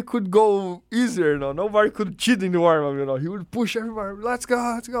nobody could go easier, Nobody could cheat in the warm-up, He would push everybody, let's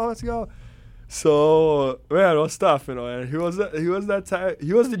go. So, man, it was tough, and he was that type.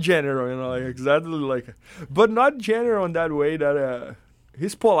 He was the general, exactly but not general in that way that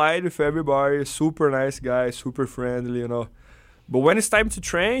he's polite with everybody, super nice guy, super friendly, But when it's time to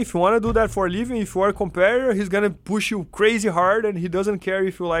train, if you want to do that for a living, if you are a competitor, he's going to push you crazy hard, and he doesn't care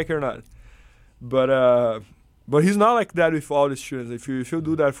if you like it or not. But he's not like that with all the students. If you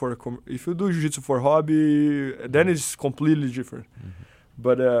do that if you do jiu-jitsu for hobby, then it's completely different. Mm-hmm.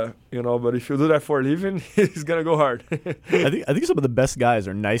 But if you do that for a living, he's gonna go hard. I think some of the best guys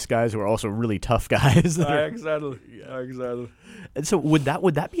are nice guys who are also really tough guys. Exactly. And so would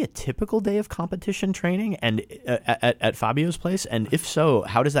that be a typical day of competition training and at Fabio's place? And if so,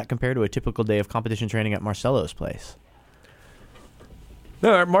 how does that compare to a typical day of competition training at Marcelo's place?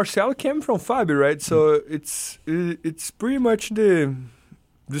 No, Marcelo came from Fabio, right? So it's pretty much the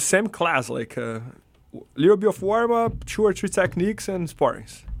same class, little bit of warm-up, 2 or 3 techniques, and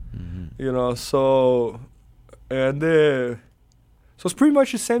sparrings. Mm-hmm. So it's pretty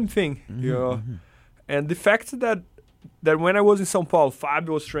much the same thing, Mm-hmm. And the fact that when I was in São Paulo,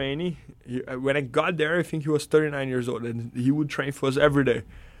 Fabio was training. When I got there, I think he was 39 years old, and he would train for us every day.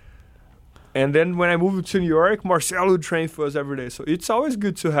 And then when I moved to New York, Marcelo would train for us every day. So it's always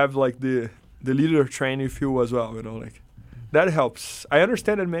good to have the leader training with you as well, That helps. I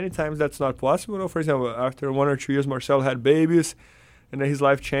understand that many times that's not possible. For example, after 1 or 2 years, Marcelo had babies, and then his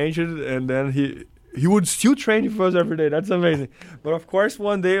life changed, and then he would still train for us every day. That's amazing. But of course,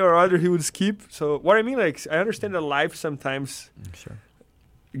 one day or other, he would skip. So what I mean, I understand that life sometimes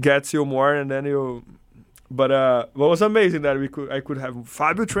gets you more, and then you. But what was amazing that I could have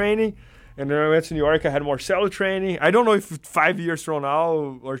Fabio training, and then I went to New York. I had Marcelo training. I don't know if 5 years from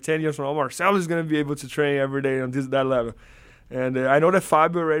now or 10 years from now, Marcelo is going to be able to train every day on that level. And I know that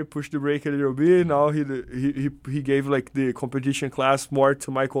Fabio already pushed the brake a little bit. Now he gave the competition class more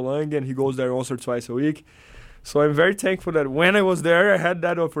to Michael Lang, and he goes there once or twice a week. So I'm very thankful that when I was there, I had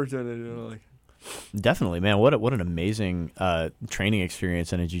that opportunity. Definitely, man. What an amazing training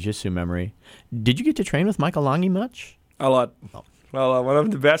experience and a jiu-jitsu memory. Did you get to train with Michael Lange much? A lot. Oh. Well, one of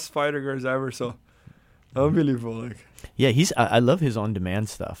the best fighter guys ever. So unbelievable. Yeah, I love his on-demand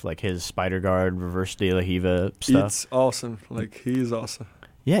stuff, his Spider Guard, Reverse De La Riva stuff. It's awesome. He is awesome.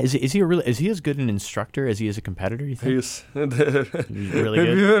 Yeah, is he as good an instructor as he is a competitor, you think? He's really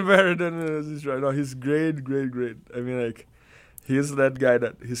good. Even better than his instructor. No, he's great. I mean, he's that guy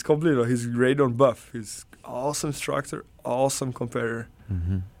that he's complete. He's great on buff. He's awesome instructor, awesome competitor.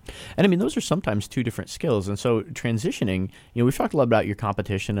 Mm-hmm. And I mean, those are sometimes 2 different skills. And so transitioning, we've talked a lot about your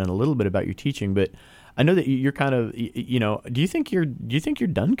competition and a little bit about your teaching, but I know that you're kind of, do you think you're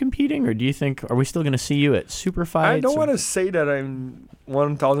done competing, or are we still going to see you at super fights? I don't want to say that I'm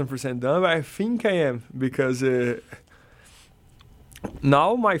 1,000% done, but I think I am, because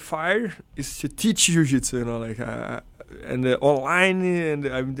now my fire is to teach jiu-jitsu, and online, and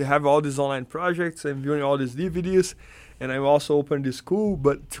I have all these online projects. I'm doing all these DVDs, and I'm also opening the school.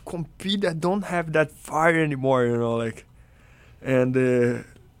 But to compete, I don't have that fire anymore, like, and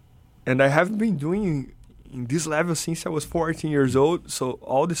I have been doing in this level since I was 14 years old. So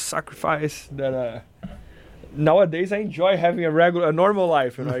all the sacrifice that nowadays I enjoy having a normal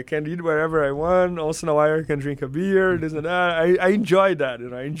life. I can eat wherever I want. Once in a while I can drink a beer, this and that. I enjoy that.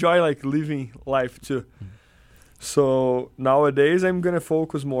 I enjoy like living life too. So nowadays I'm gonna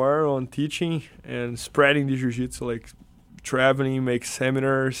focus more on teaching and spreading the jiu-jitsu, like traveling, make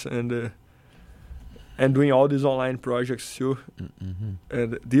seminars, and doing all these online projects too.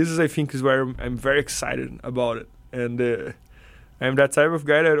 And this is, I think, is where I'm very excited about it. And I'm that type of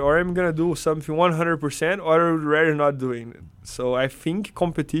guy that or I'm gonna do something 100% or I would rather not doing it. So I think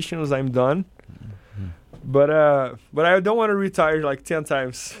competitions I'm done. But I don't want to retire like 10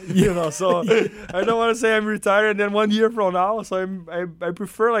 times, So I don't want to say I'm retired and then 1 year from now. So I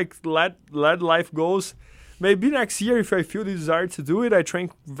prefer like let life goes. Maybe next year if I feel the desire to do it, I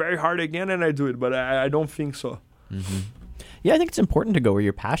train very hard again and I do it. But I don't think so. Yeah, I think it's important to go where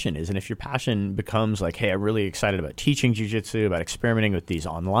your passion is. And if your passion becomes like, hey, I'm really excited about teaching jiu-jitsu, about experimenting with these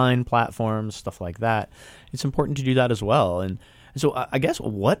online platforms, stuff like that, it's important to do that as well. And so I guess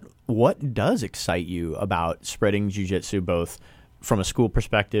what does excite you about spreading jiu-jitsu both from a school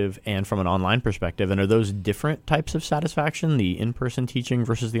perspective and from an online perspective? And are those different types of satisfaction, the in-person teaching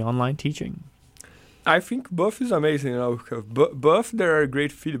versus the online teaching? I think both is amazing, because both there are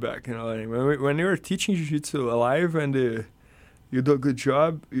great feedback, when you're teaching jiu-jitsu live and you do a good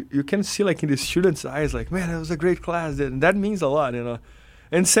job, you can see like in the students' eyes, like, man, that was a great class, and that means a lot,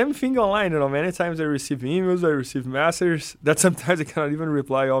 And same thing online, many times I receive emails, I receive messages that sometimes I cannot even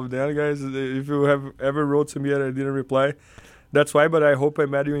reply all of them, guys. If you have ever wrote to me and I didn't reply, that's why, but I hope I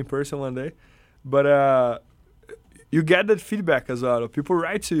met you in person one day. But you get that feedback as well. People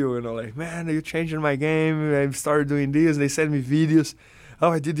write to you, like, man, you're changing my game. I started doing this. They send me videos.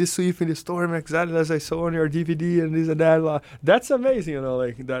 Oh, I did this sweep in the storm exactly as I saw on your DVD and this and that. That's amazing,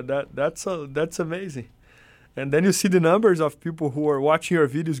 like that's amazing. And then you see the numbers of people who are watching your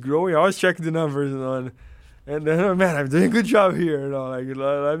videos growing. I always check the numbers, and then, oh, man, I'm doing a good job here, like,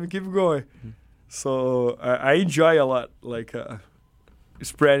 let me keep going. So I enjoy a lot, like,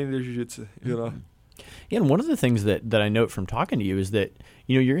 spreading the jiu-jitsu, Yeah, and one of the things that I note from talking to you is that,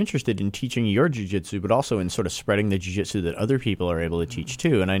 you're interested in teaching your jiu-jitsu, but also in sort of spreading the jiu-jitsu that other people are able to teach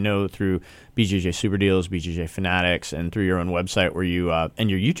too. And I know through BJJ Super Deals, BJJ Fanatics, and through your own website where you, and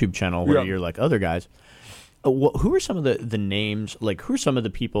your YouTube channel where you're like other guys, who are some of the names, like who are some of the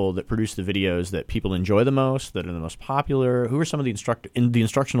people that produce the videos that people enjoy the most, that are the most popular? Who are some of the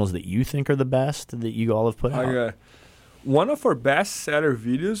instructionals that you think are the best that you all have put out? One of our best seller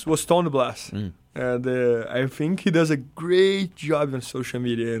videos was Tone Blast. And I think he does a great job on social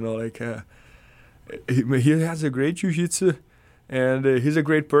media, he has a great jiu-jitsu and he's a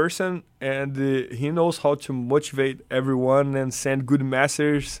great person and he knows how to motivate everyone and send good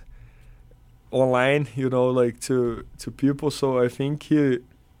messages online, like to people. So I think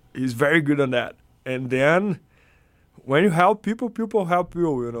he's very good on that. And then when you help people, people help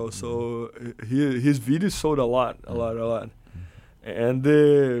you, So his videos sold a lot. And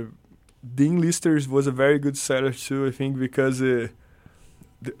Dean Listers was a very good seller too, I think, because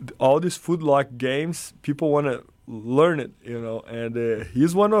all these footlock games, people want to learn it, And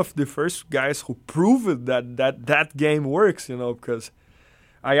he's one of the first guys who proved that game works, because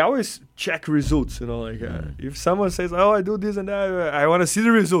I always check results, if someone says, oh, I do this and that, I want to see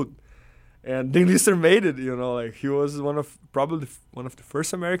the result. And Dean Lister made it, he was probably one of the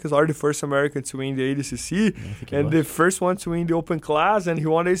first Americans, or the first American to win the ADCC, and the first one to win the open class, and he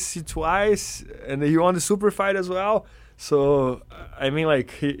won ADCC twice, and he won the super fight as well. So, I mean,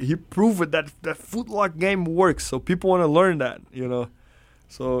 like, he proved that footlock game works, so people want to learn that,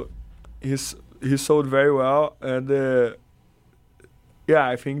 So, he sold very well, and yeah,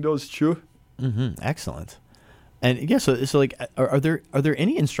 I think those two. Excellent. And yeah, so like, are there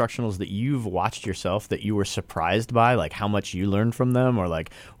any instructionals that you've watched yourself that you were surprised by, like how much you learned from them, or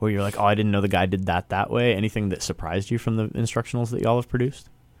like where you're like, oh, I didn't know the guy did that way? Anything that surprised you from the instructionals that y'all have produced?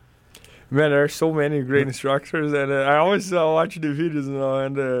 Man, there are so many great instructors, and I always watch the videos,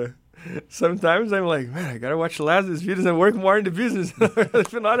 and sometimes I'm like, man, I gotta watch the last of these videos and work more in the business.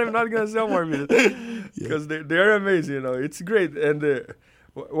 If not, I'm not gonna sell more videos because they're amazing. It's great, and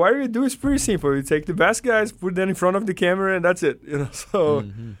what we do is pretty simple. We take the best guys, put them in front of the camera, and that's it. So,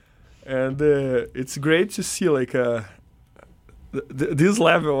 and it's great to see like this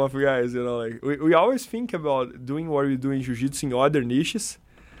level of guys. Like we always think about doing what we do in jiu-jitsu in other niches,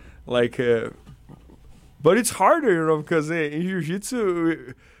 like But it's harder, because in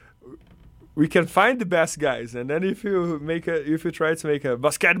jiu-jitsu we can find the best guys, and then if you try to make a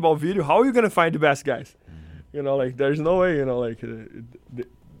basketball video, how are you gonna find the best guys? There's no way.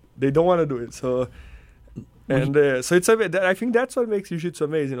 They don't want to do it. So, and so it's I think that's what makes jiu-jitsu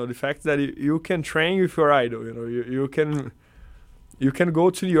amazing. The fact that you can train with your idol. You can go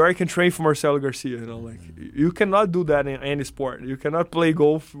to New York and train for Marcelo Garcia. You cannot do that in any sport. You cannot play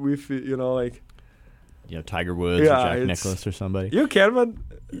golf with Tiger Woods or Jack Nicklaus or somebody. You can, but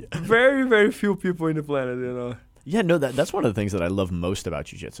very, very few people in the planet, Yeah, no, that's one of the things that I love most about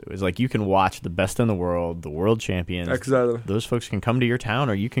jiu-jitsu is you can watch the best in the world champions. Exactly. Those folks can come to your town,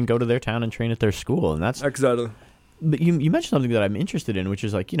 or you can go to their town and train at their school, and that's exactly. But you mentioned something that I'm interested in, which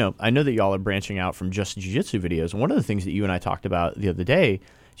is I know that y'all are branching out from just jiu-jitsu videos, and one of the things that you and I talked about the other day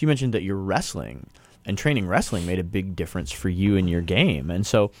is you mentioned that your wrestling and training wrestling made a big difference for you in your game. And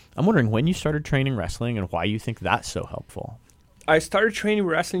so I'm wondering when you started training wrestling and why you think that's so helpful. I started training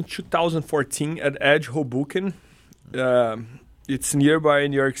wrestling in 2014 at Edge Hoboken. It's nearby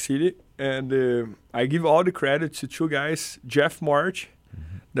in New York City. And I give all the credit to two guys, Jeff March,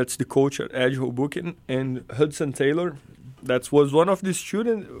 that's the coach at Edge Hoboken, and Hudson Taylor. That was one of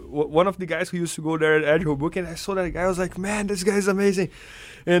the guys who used to go there at Edge Hoboken. I saw that guy, I was like, man, this guy's amazing.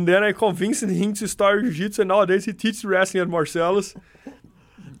 And then I convinced him to start jiu-jitsu, and nowadays he teaches wrestling at Marcelo's.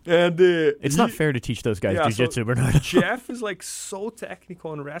 And it's not fair to teach those guys jiu-jitsu, Bernardo. Jeff is so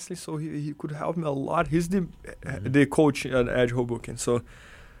technical on wrestling, so he could help me a lot. He's the coach at Edge Hoboken, so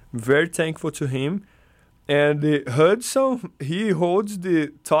very thankful to him. And Hudson, he holds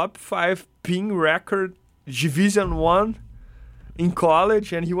the top 5 pin record, Division 1 in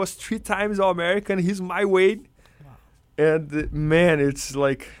college, and he was 3 times All-American. He's my weight. And man, it's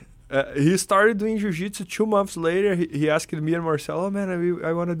he started doing jiu-jitsu 2 months later. He asked me and Marcelo, man,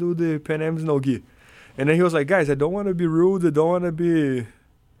 I want to do the Pan Am's no-gi. And then he was like, guys, I don't want to be rude. I don't want to be...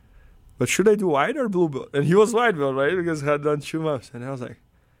 But should I do white or blue belt? And he was white belt, right? Because he had done 2 months. And I was like,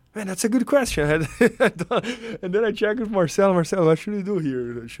 man, that's a good question. And then I checked with Marcelo. Marcelo, what should I do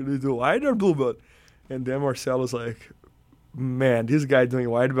here? Should I do white or blue belt? And then Marcelo's like, man, this guy doing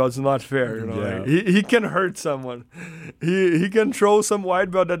white belt is not fair. He can hurt someone. He can throw some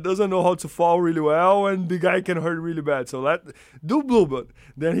white belt that doesn't know how to fall really well, and the guy can hurt really bad. So do blue belt.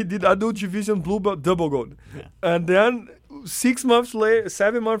 Then he did adult division blue belt double gold. Yeah. And then 7 months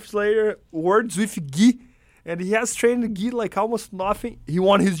later, words with gi. And he has trained gi like almost nothing. He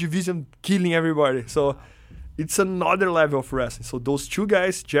won his division killing everybody. So it's another level of wrestling. So those 2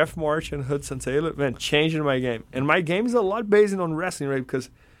 guys, Jeff March and Hudson Taylor, man, changing my game. And my game is a lot based on wrestling, right? Because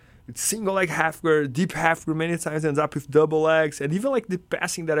it's single leg half guard, deep half guard, many times ends up with double legs. And even the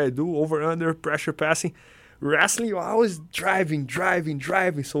passing that I do, over, under, pressure passing, wrestling, you're always driving.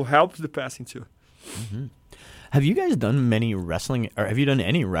 So helps the passing too. Mm-hmm. Have you guys done many wrestling, or have you done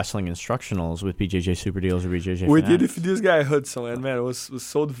any wrestling instructionals with BJJ Super Deals or BJJ We Fanatics? did with this guy Hudson, and man, it was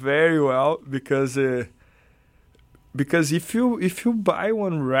sold very well because if you buy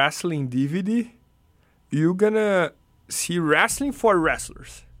one wrestling DVD, you're gonna see wrestling for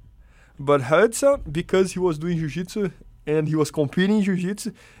wrestlers. But Hudson, because he was doing jiu-jitsu and he was competing in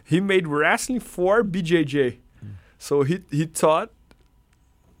jiu-jitsu, he made wrestling for BJJ. So he taught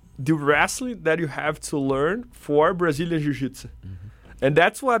the wrestling that you have to learn for Brazilian Jiu-Jitsu. And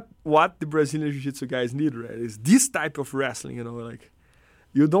that's what the Brazilian Jiu-Jitsu guys need, right? Is this type of wrestling,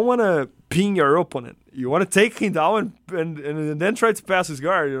 you don't want to pin your opponent. You want to take him down and then try to pass his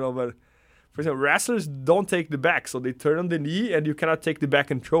guard, But for example, wrestlers don't take the back, so they turn on the knee and you cannot take the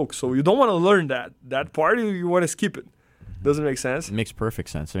back and choke. So you don't want to learn that. That part, you want to skip it. Doesn't make sense? It makes perfect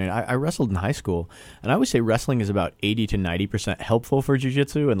sense. I mean, I wrestled in high school, and I always say wrestling is about 80 to 90% helpful for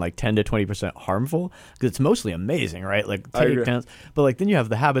jiu-jitsu and 10 to 20% harmful, because it's mostly amazing, right? Takedowns. But then you have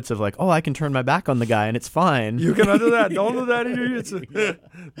the habits of I can turn my back on the guy and it's fine. You cannot do that. Don't do that in jiu-jitsu.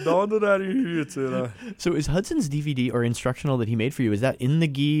 Don't do that in jiu-jitsu. So is Hudson's DVD or instructional that he made for you, is that in the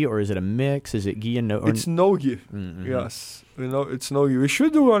gi, or is it a mix? Is it gi and no? It's no gi. Mm-hmm. Yes. It's no gi. We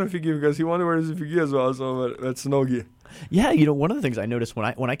should do one if gi, because he wanted to wear his gi as well, so but it's no gi. Yeah, one of the things I noticed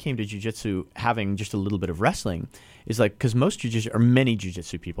when I came to jiu-jitsu, having just a little bit of wrestling, is because most jiu-jitsu, or many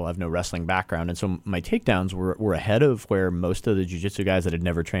jiu-jitsu people have no wrestling background, and so my takedowns were ahead of where most of the jiu-jitsu guys that had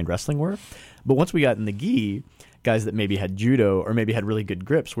never trained wrestling were. But once we got in the gi, guys that maybe had judo or maybe had really good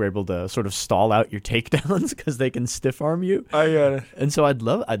grips were able to sort of stall out your takedowns because they can stiff arm you. I got it. And so I'd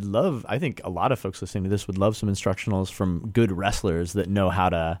love, I think a lot of folks listening to this would love some instructionals from good wrestlers that know how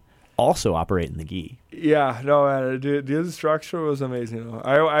to also operate in the gi. Yeah, no, the structure was amazing.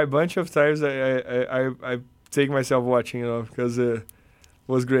 I a bunch of times I take myself watching, because it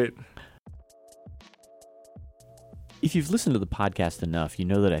was great. If you've listened to the podcast enough, you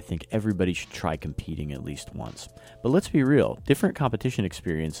know that I think everybody should try competing at least once. But let's be real, different competition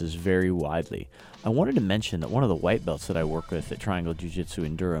experiences vary widely. I wanted to mention that one of the white belts that I work with at Triangle Jiu-Jitsu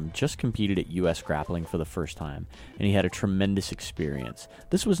in Durham just competed at US Grappling for the first time, and he had a tremendous experience.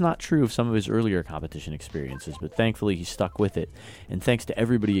 This was not true of some of his earlier competition experiences, but thankfully he stuck with it. And thanks to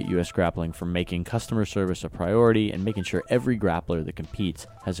everybody at US Grappling for making customer service a priority and making sure every grappler that competes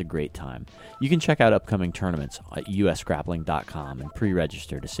has a great time. You can check out upcoming tournaments at usgrappling.com and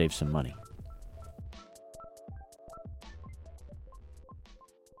pre-register to save some money.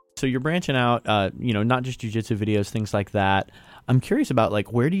 So you're branching out, not just jiu-jitsu videos, things like that. I'm curious about,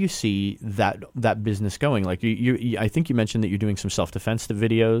 like, where do you see that business going? Like, I think you mentioned that you're doing some self-defense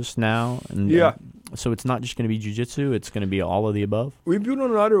videos now. And, yeah. So it's not just going to be jiu-jitsu, it's going to be all of the above? We built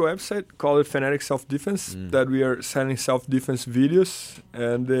another website called Fanatic Self-Defense that we are selling self-defense videos.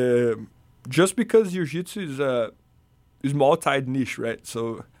 And just because jiu-jitsu is multi-niche, right?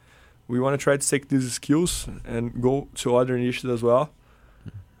 So we want to try to take these skills and go to other niches as well.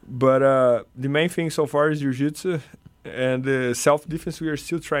 But the main thing so far is jiu-jitsu, and self-defense. We are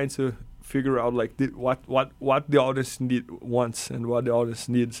still trying to figure out like what the audience wants and what the audience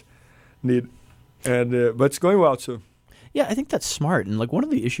need, and but it's going well too. Yeah, I think that's smart. And like one of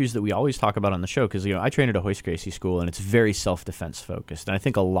the issues that we always talk about on the show, because I train at a Hoist Gracie school and it's very self-defense focused, and I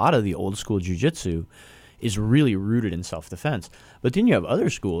think a lot of the old school jiu-jitsu is really rooted in self-defense. But then you have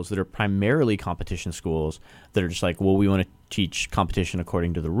other schools that are primarily competition schools that are just like, well, we want to teach competition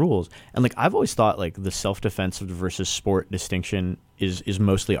according to the rules. And like I've always thought like the self-defense versus sport distinction is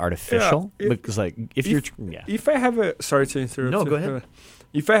mostly artificial. Yeah, because like if I have sorry to interrupt. No, go ahead.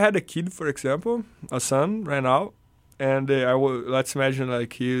 If I had a kid, for example, a son right now, and let's imagine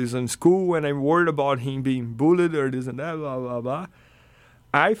like he is in school and I'm worried about him being bullied or this and that, blah, blah, blah.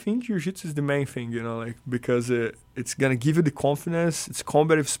 I think jiu-jitsu is the main thing, because it's going to give you the confidence. It's a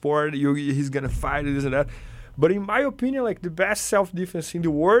combative sport. He's going to fight, this and that. But in my opinion, like the best self-defense in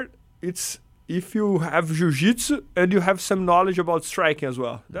the world, it's if you have jiu-jitsu and you have some knowledge about striking as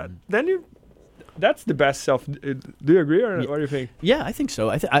well. That's the best self. Do you agree or what do you think? Yeah, I think so.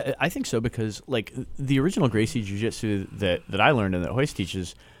 I think so because like the original Gracie Jiu-Jitsu that I learned and that Hoist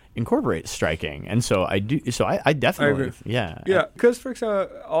teaches incorporate striking, and so I do. So I definitely, agree. Yeah. Because for example,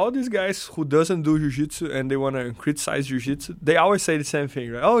 all these guys who doesn't do jiu-jitsu and they want to criticize jiu-jitsu, they always say the same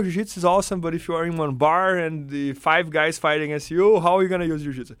thing, right? Oh, jiu-jitsu is awesome, but if you are in one bar and the 5 guys fight against you, how are you gonna use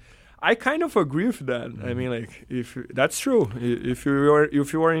jiu-jitsu? I kind of agree with that. I mean, like if that's true, if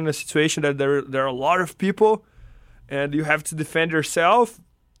you are in a situation that there are a lot of people and you have to defend yourself,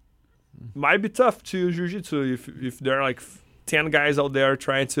 might be tough to use jiu-jitsu if there are like 10 guys out there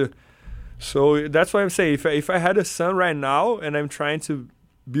trying to. So that's why I'm saying if I had a son right now and I'm trying to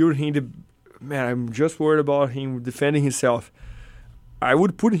build him, I'm just worried about him defending himself, I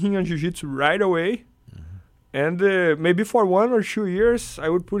would put him on jiu-jitsu right away. And maybe for 1 or 2 years, I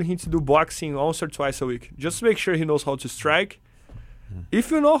would put him to do boxing once or twice a week, just to make sure he knows how to strike. If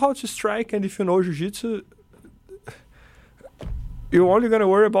you know how to strike and if you know jiu-jitsu, you're only going to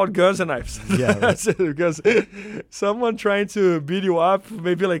worry about guns and knives. Yeah, right. Because someone trying to beat you up,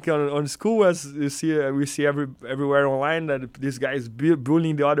 maybe like on school, as you see, we see everywhere online that this guy is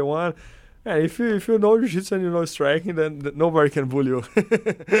bullying the other one. Yeah, if you know jiu-jitsu and you know striking, then nobody can bully you.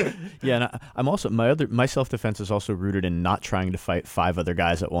 Yeah, and I'm also my self-defense is also rooted in not trying to fight 5 other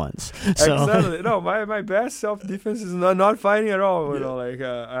guys at once. So. Exactly. No, my best self-defense is not fighting at all.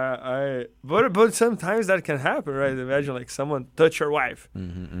 But sometimes that can happen, right? Imagine like someone touch your wife.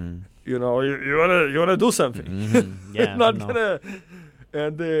 Mm-hmm. You wanna do something. Mm-hmm. Yeah,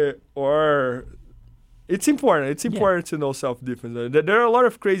 gonna or. It's important. It's important to know self-defense. There are a lot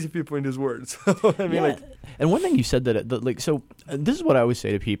of crazy people in this world. So, I mean, and one thing you said this is what I always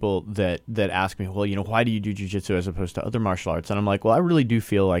say to people that ask me, well, why do you do jiu-jitsu as opposed to other martial arts? And I'm like, well, I really do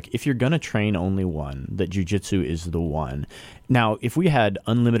feel like if you're going to train only one, that jiu-jitsu is the one. Now, if we had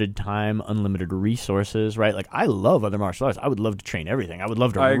unlimited time, unlimited resources, right? Like, I love other martial arts. I would love to train everything. I would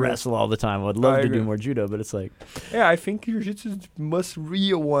love to wrestle all the time. I would love to do more judo, but it's like... Yeah, I think jiu-jitsu is the most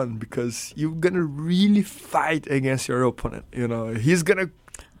real one because you're going to really fight against your opponent. He's going to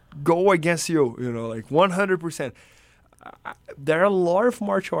go against you, like 100%. There are a lot of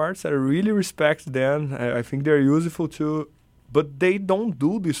martial arts that I really respect them. I think they're useful too. But they don't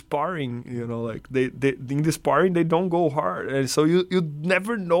do the sparring, like they in the sparring they don't go hard, and so you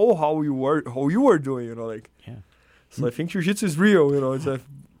never know how you were doing, Yeah. So I think jiu-jitsu is real,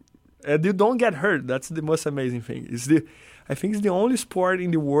 and you don't get hurt. That's the most amazing thing. I think it's the only sport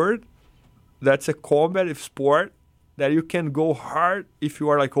in the world that's a combative sport that you can go hard if you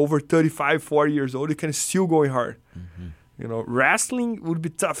are like over 35, 40 years old. You can still go hard. You know, wrestling would be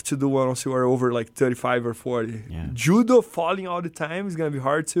tough to do once you are over like 35 or 40. Yeah. Judo, falling all the time is going to be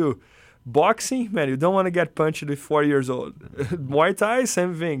hard too. Boxing, man, you don't want to get punched at 40 years old. Muay Thai,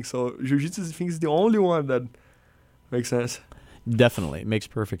 same thing. So Jiu-Jitsu, I think, is the only one that makes sense. Definitely. It makes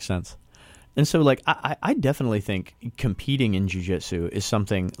perfect sense. And so, like, I definitely think competing in jiu-jitsu is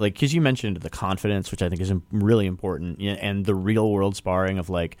something, like, because you mentioned the confidence, which I think is really important, and the real-world sparring of,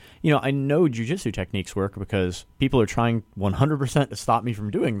 like, you know, I know jiu-jitsu techniques work because people are trying 100% to stop me from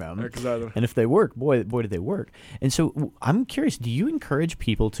doing them. Exactly. And if they work, boy, do they work. And so I'm curious, do you encourage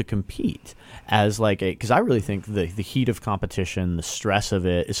people to compete as, like, because I really think the heat of competition, the stress of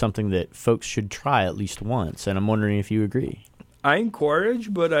it is something that folks should try at least once. And I'm wondering if you agree. I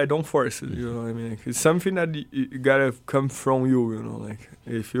encourage, but I don't force it. You know what I mean? It's something that you gotta come from you. You know, like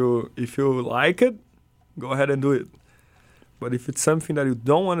if you like it, go ahead and do it. But if it's something that you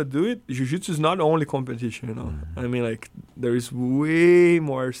don't want to do it, jiu-jitsu is not only competition. You know, I mean, like there is way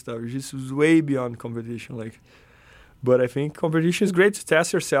more stuff. Jiu-jitsu is way beyond competition. Like, but I think competition is great to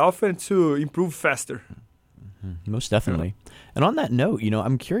test yourself and to improve faster. Most definitely. Yeah. And on that note, you know,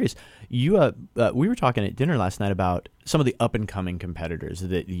 I'm curious. You, we were talking at dinner last night about some of the up-and-coming competitors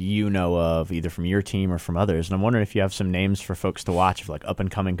that you know of, either from your team or from others. And I'm wondering if you have some names for folks to watch of like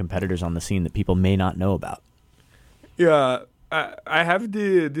up-and-coming competitors on the scene that people may not know about. Yeah, I have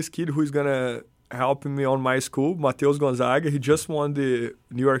this kid who is gonna help me on my school, Matheus Gonzaga. He just won the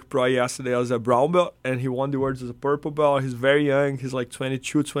New York Pro yesterday as a brown belt, and he won the awards as a purple belt. He's very young. He's like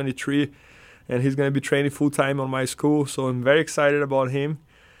 22, 23. And he's going to be training full-time on my school, so I'm very excited about him.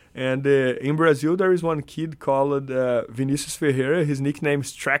 And in Brazil, there is one kid called Vinicius Ferreira. His nickname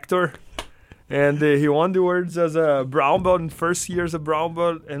is Tractor. And he won the awards as a brown belt in first year as a brown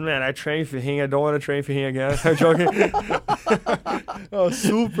belt. And, man, I trained for him. I don't want to train for him again. I'm joking. Oh,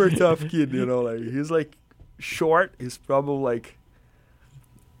 super tough kid, you know. Like he's, like, short. He's probably, like,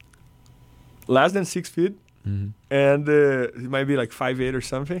 less than 6 feet. Mm-hmm. And he might be, like, 5'8" or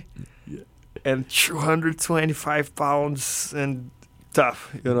something. Yeah. And 225 pounds and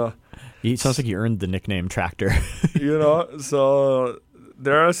tough, you know. It sounds like you earned the nickname Tractor. You know, so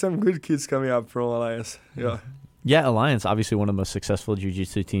there are some good kids coming up from Alliance. Yeah. Yeah, Alliance, obviously one of the most successful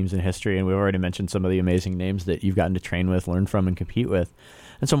jiu-jitsu teams in history, and we've already mentioned some of the amazing names that you've gotten to train with, learn from, and compete with.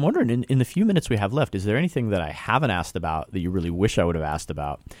 And so I'm wondering, in the few minutes we have left, is there anything that I haven't asked about that you really wish I would have asked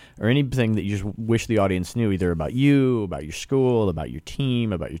about? Or anything that you just wish the audience knew, either about you, about your school, about your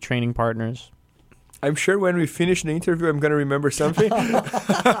team, about your training partners? I'm sure when we finish the interview, I'm going to remember something.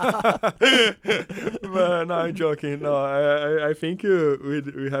 But no, I'm joking. No, I think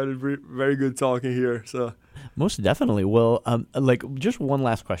we had a very good talking here. So most definitely. Well, like just one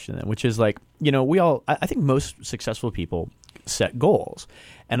last question then, which is like, you know, I think most successful people set goals,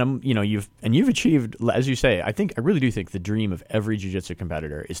 and you've achieved, as you say. I really do think the dream of every jiu-jitsu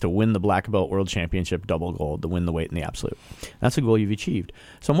competitor is to win the black belt world championship double gold, to win the weight in the absolute. That's a goal you've achieved.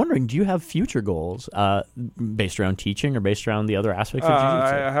 So I'm wondering, do you have future goals based around teaching or based around the other aspects of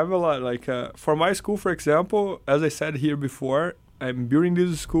jiu-jitsu? I have a lot. Like for my school, for example, as I said here before, I'm building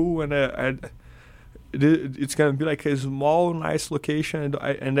this school, and it's gonna be like a small, nice location,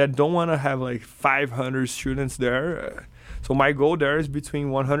 and I don't want to have like 500 students there. So my goal there is between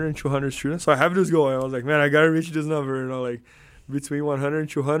 100 and 200 students. So I have this goal. And I was like, man, I got to reach this number, you know, like between 100 and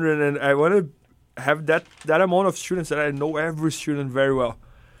 200. And I want to have that amount of students that I know every student very well.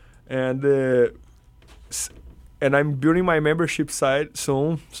 And I'm building my membership site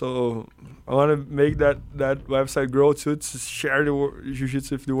soon. So I want to make that website grow too, to share the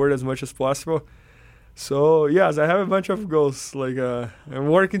jiu-jitsu with the world as much as possible. So yes, I have a bunch of goals. Like I'm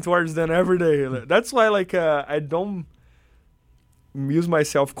working towards them every day. That's why I don't use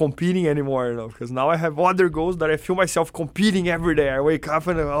myself competing anymore, you know, because now I have other goals that I feel myself competing every day. I wake up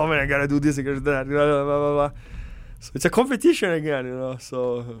and oh man, I gotta do this, I gotta do that, blah, blah, blah, blah. So it's a competition again, you know.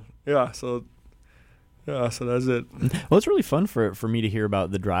 So so that's it. Well, it's really fun for me to hear about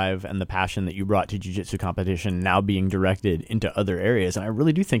the drive and the passion that you brought to jiu-jitsu competition now being directed into other areas. And I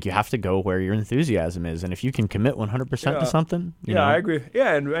really do think you have to go where your enthusiasm is. And if you can commit 100% to something, you know. I agree.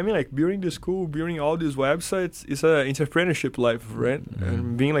 Yeah, and I mean, like, building the school, building all these websites is an entrepreneurship life, right? Mm-hmm.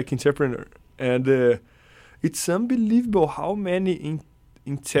 And being like entrepreneur. And it's unbelievable how many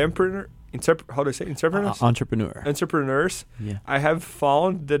entrepreneurs, yeah. I have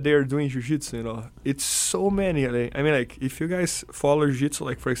found that they are doing jiu-jitsu, you know. It's so many. I mean, like, if you guys follow jiu-jitsu,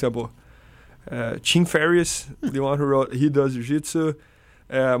 like, for example, Tim Ferriss, the one who wrote, he does jiu-jitsu.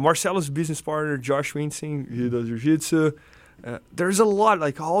 Marcelo's business partner, Josh Winsing, he does jiu-jitsu. there's a lot,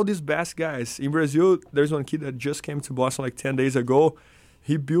 like all these best guys. In Brazil, there's one kid that just came to Boston like 10 days ago.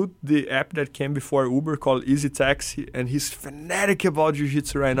 He built the app that came before Uber called Easy Taxi, and he's fanatic about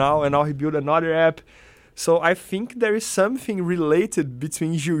jiu-jitsu right now, and now he built another app. So I think there is something related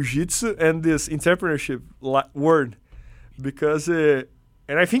between jiu-jitsu and this entrepreneurship word. Because, and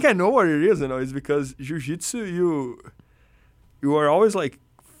I think I know what it is, it's because jiu-jitsu, you are always like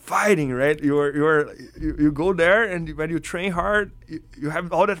fighting, right? You go there, and when you train hard, you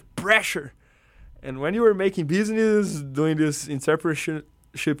have all that pressure. And when you are making business, doing this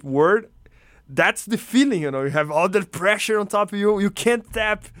entrepreneurship word, that's the feeling, you have all that pressure on top of you. You can't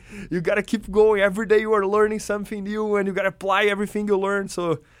tap. You got to keep going. Every day you are learning something new, and you got to apply everything you learn.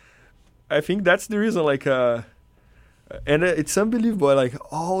 So I think that's the reason, and it's unbelievable. Like,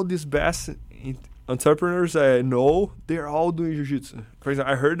 all these best entrepreneurs I know, they're all doing jiu-jitsu. For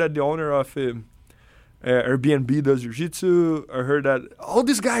example, I heard that the owner of Airbnb does jiu-jitsu. I heard that all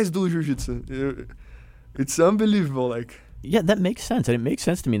these guys do jiu-jitsu. It's unbelievable. Yeah, that makes sense. And it makes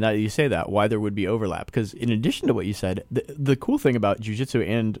sense to me that you say that, why there would be overlap. Because in addition to what you said, the cool thing about jiu-jitsu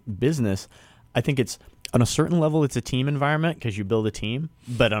and business, I think it's, on a certain level, it's a team environment because you build a team.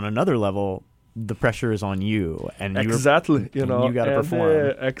 But on another level, the pressure is on you. And you got to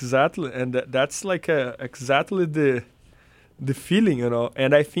perform. Exactly. And that's exactly the feeling,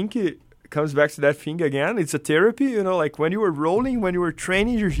 And I think it comes back to that thing again. It's a therapy, like when you were rolling, when you were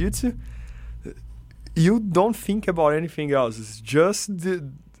training jiu-jitsu, you don't think about anything else. It's just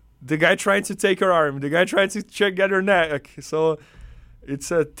the guy trying to take your arm, the guy trying to get your neck. So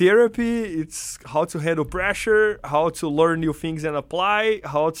it's a therapy. It's how to handle pressure, how to learn new things and apply,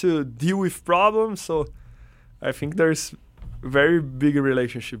 how to deal with problems. So I think there's a very big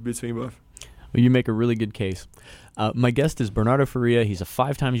relationship between both. Well, you make a really good case. My guest is Bernardo Faria. He's a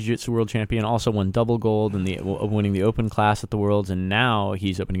 5-time Jiu-Jitsu world champion, also won double gold in winning the open class at the Worlds, and now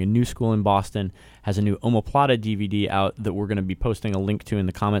he's opening a new school in Boston, has a new Omoplata DVD out that we're going to be posting a link to in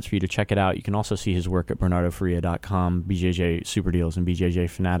the comments for you to check it out. You can also see his work at BernardoFaria.com, BJJ Super Deals, and BJJ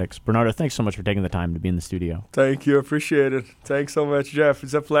Fanatics. Bernardo, thanks so much for taking the time to be in the studio. Thank you. Appreciate it. Thanks so much, Jeff.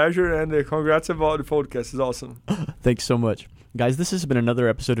 It's a pleasure, and congrats about the podcast. It's awesome. Thanks so much. Guys, this has been another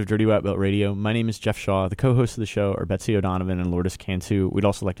episode of Dirty White Belt Radio. My name is Jeff Shaw. The co-hosts of the show are Betsy O'Donovan and Lourdes Cantu. We'd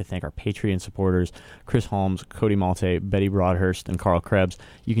also like to thank our Patreon supporters, Chris Holmes, Cody Malte, Betty Broadhurst, and Carl Krebs.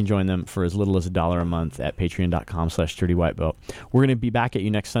 You can join them for as little as $1 a month at patreon.com/dirtywhitebelt. We're going to be back at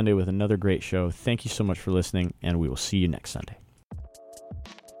you next Sunday with another great show. Thank you so much for listening, and we will see you next Sunday.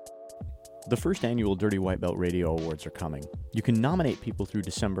 The first annual Dirty White Belt Radio Awards are coming. You can nominate people through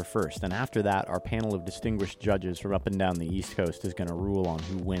December 1st, and after that, our panel of distinguished judges from up and down the East Coast is going to rule on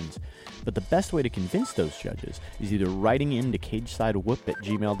who wins. But the best way to convince those judges is either writing in to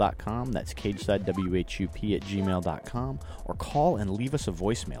cagesidewhoop@gmail.com, that's cagesidewhup@gmail.com, or call and leave us a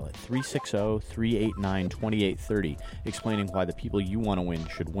voicemail at 360-389-2830, explaining why the people you want to win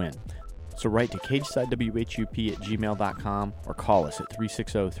should win. So write to cagesidewhup@gmail.com or call us at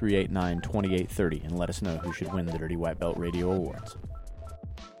 360-389-2830 and let us know who should win the Dirty White Belt Radio Awards.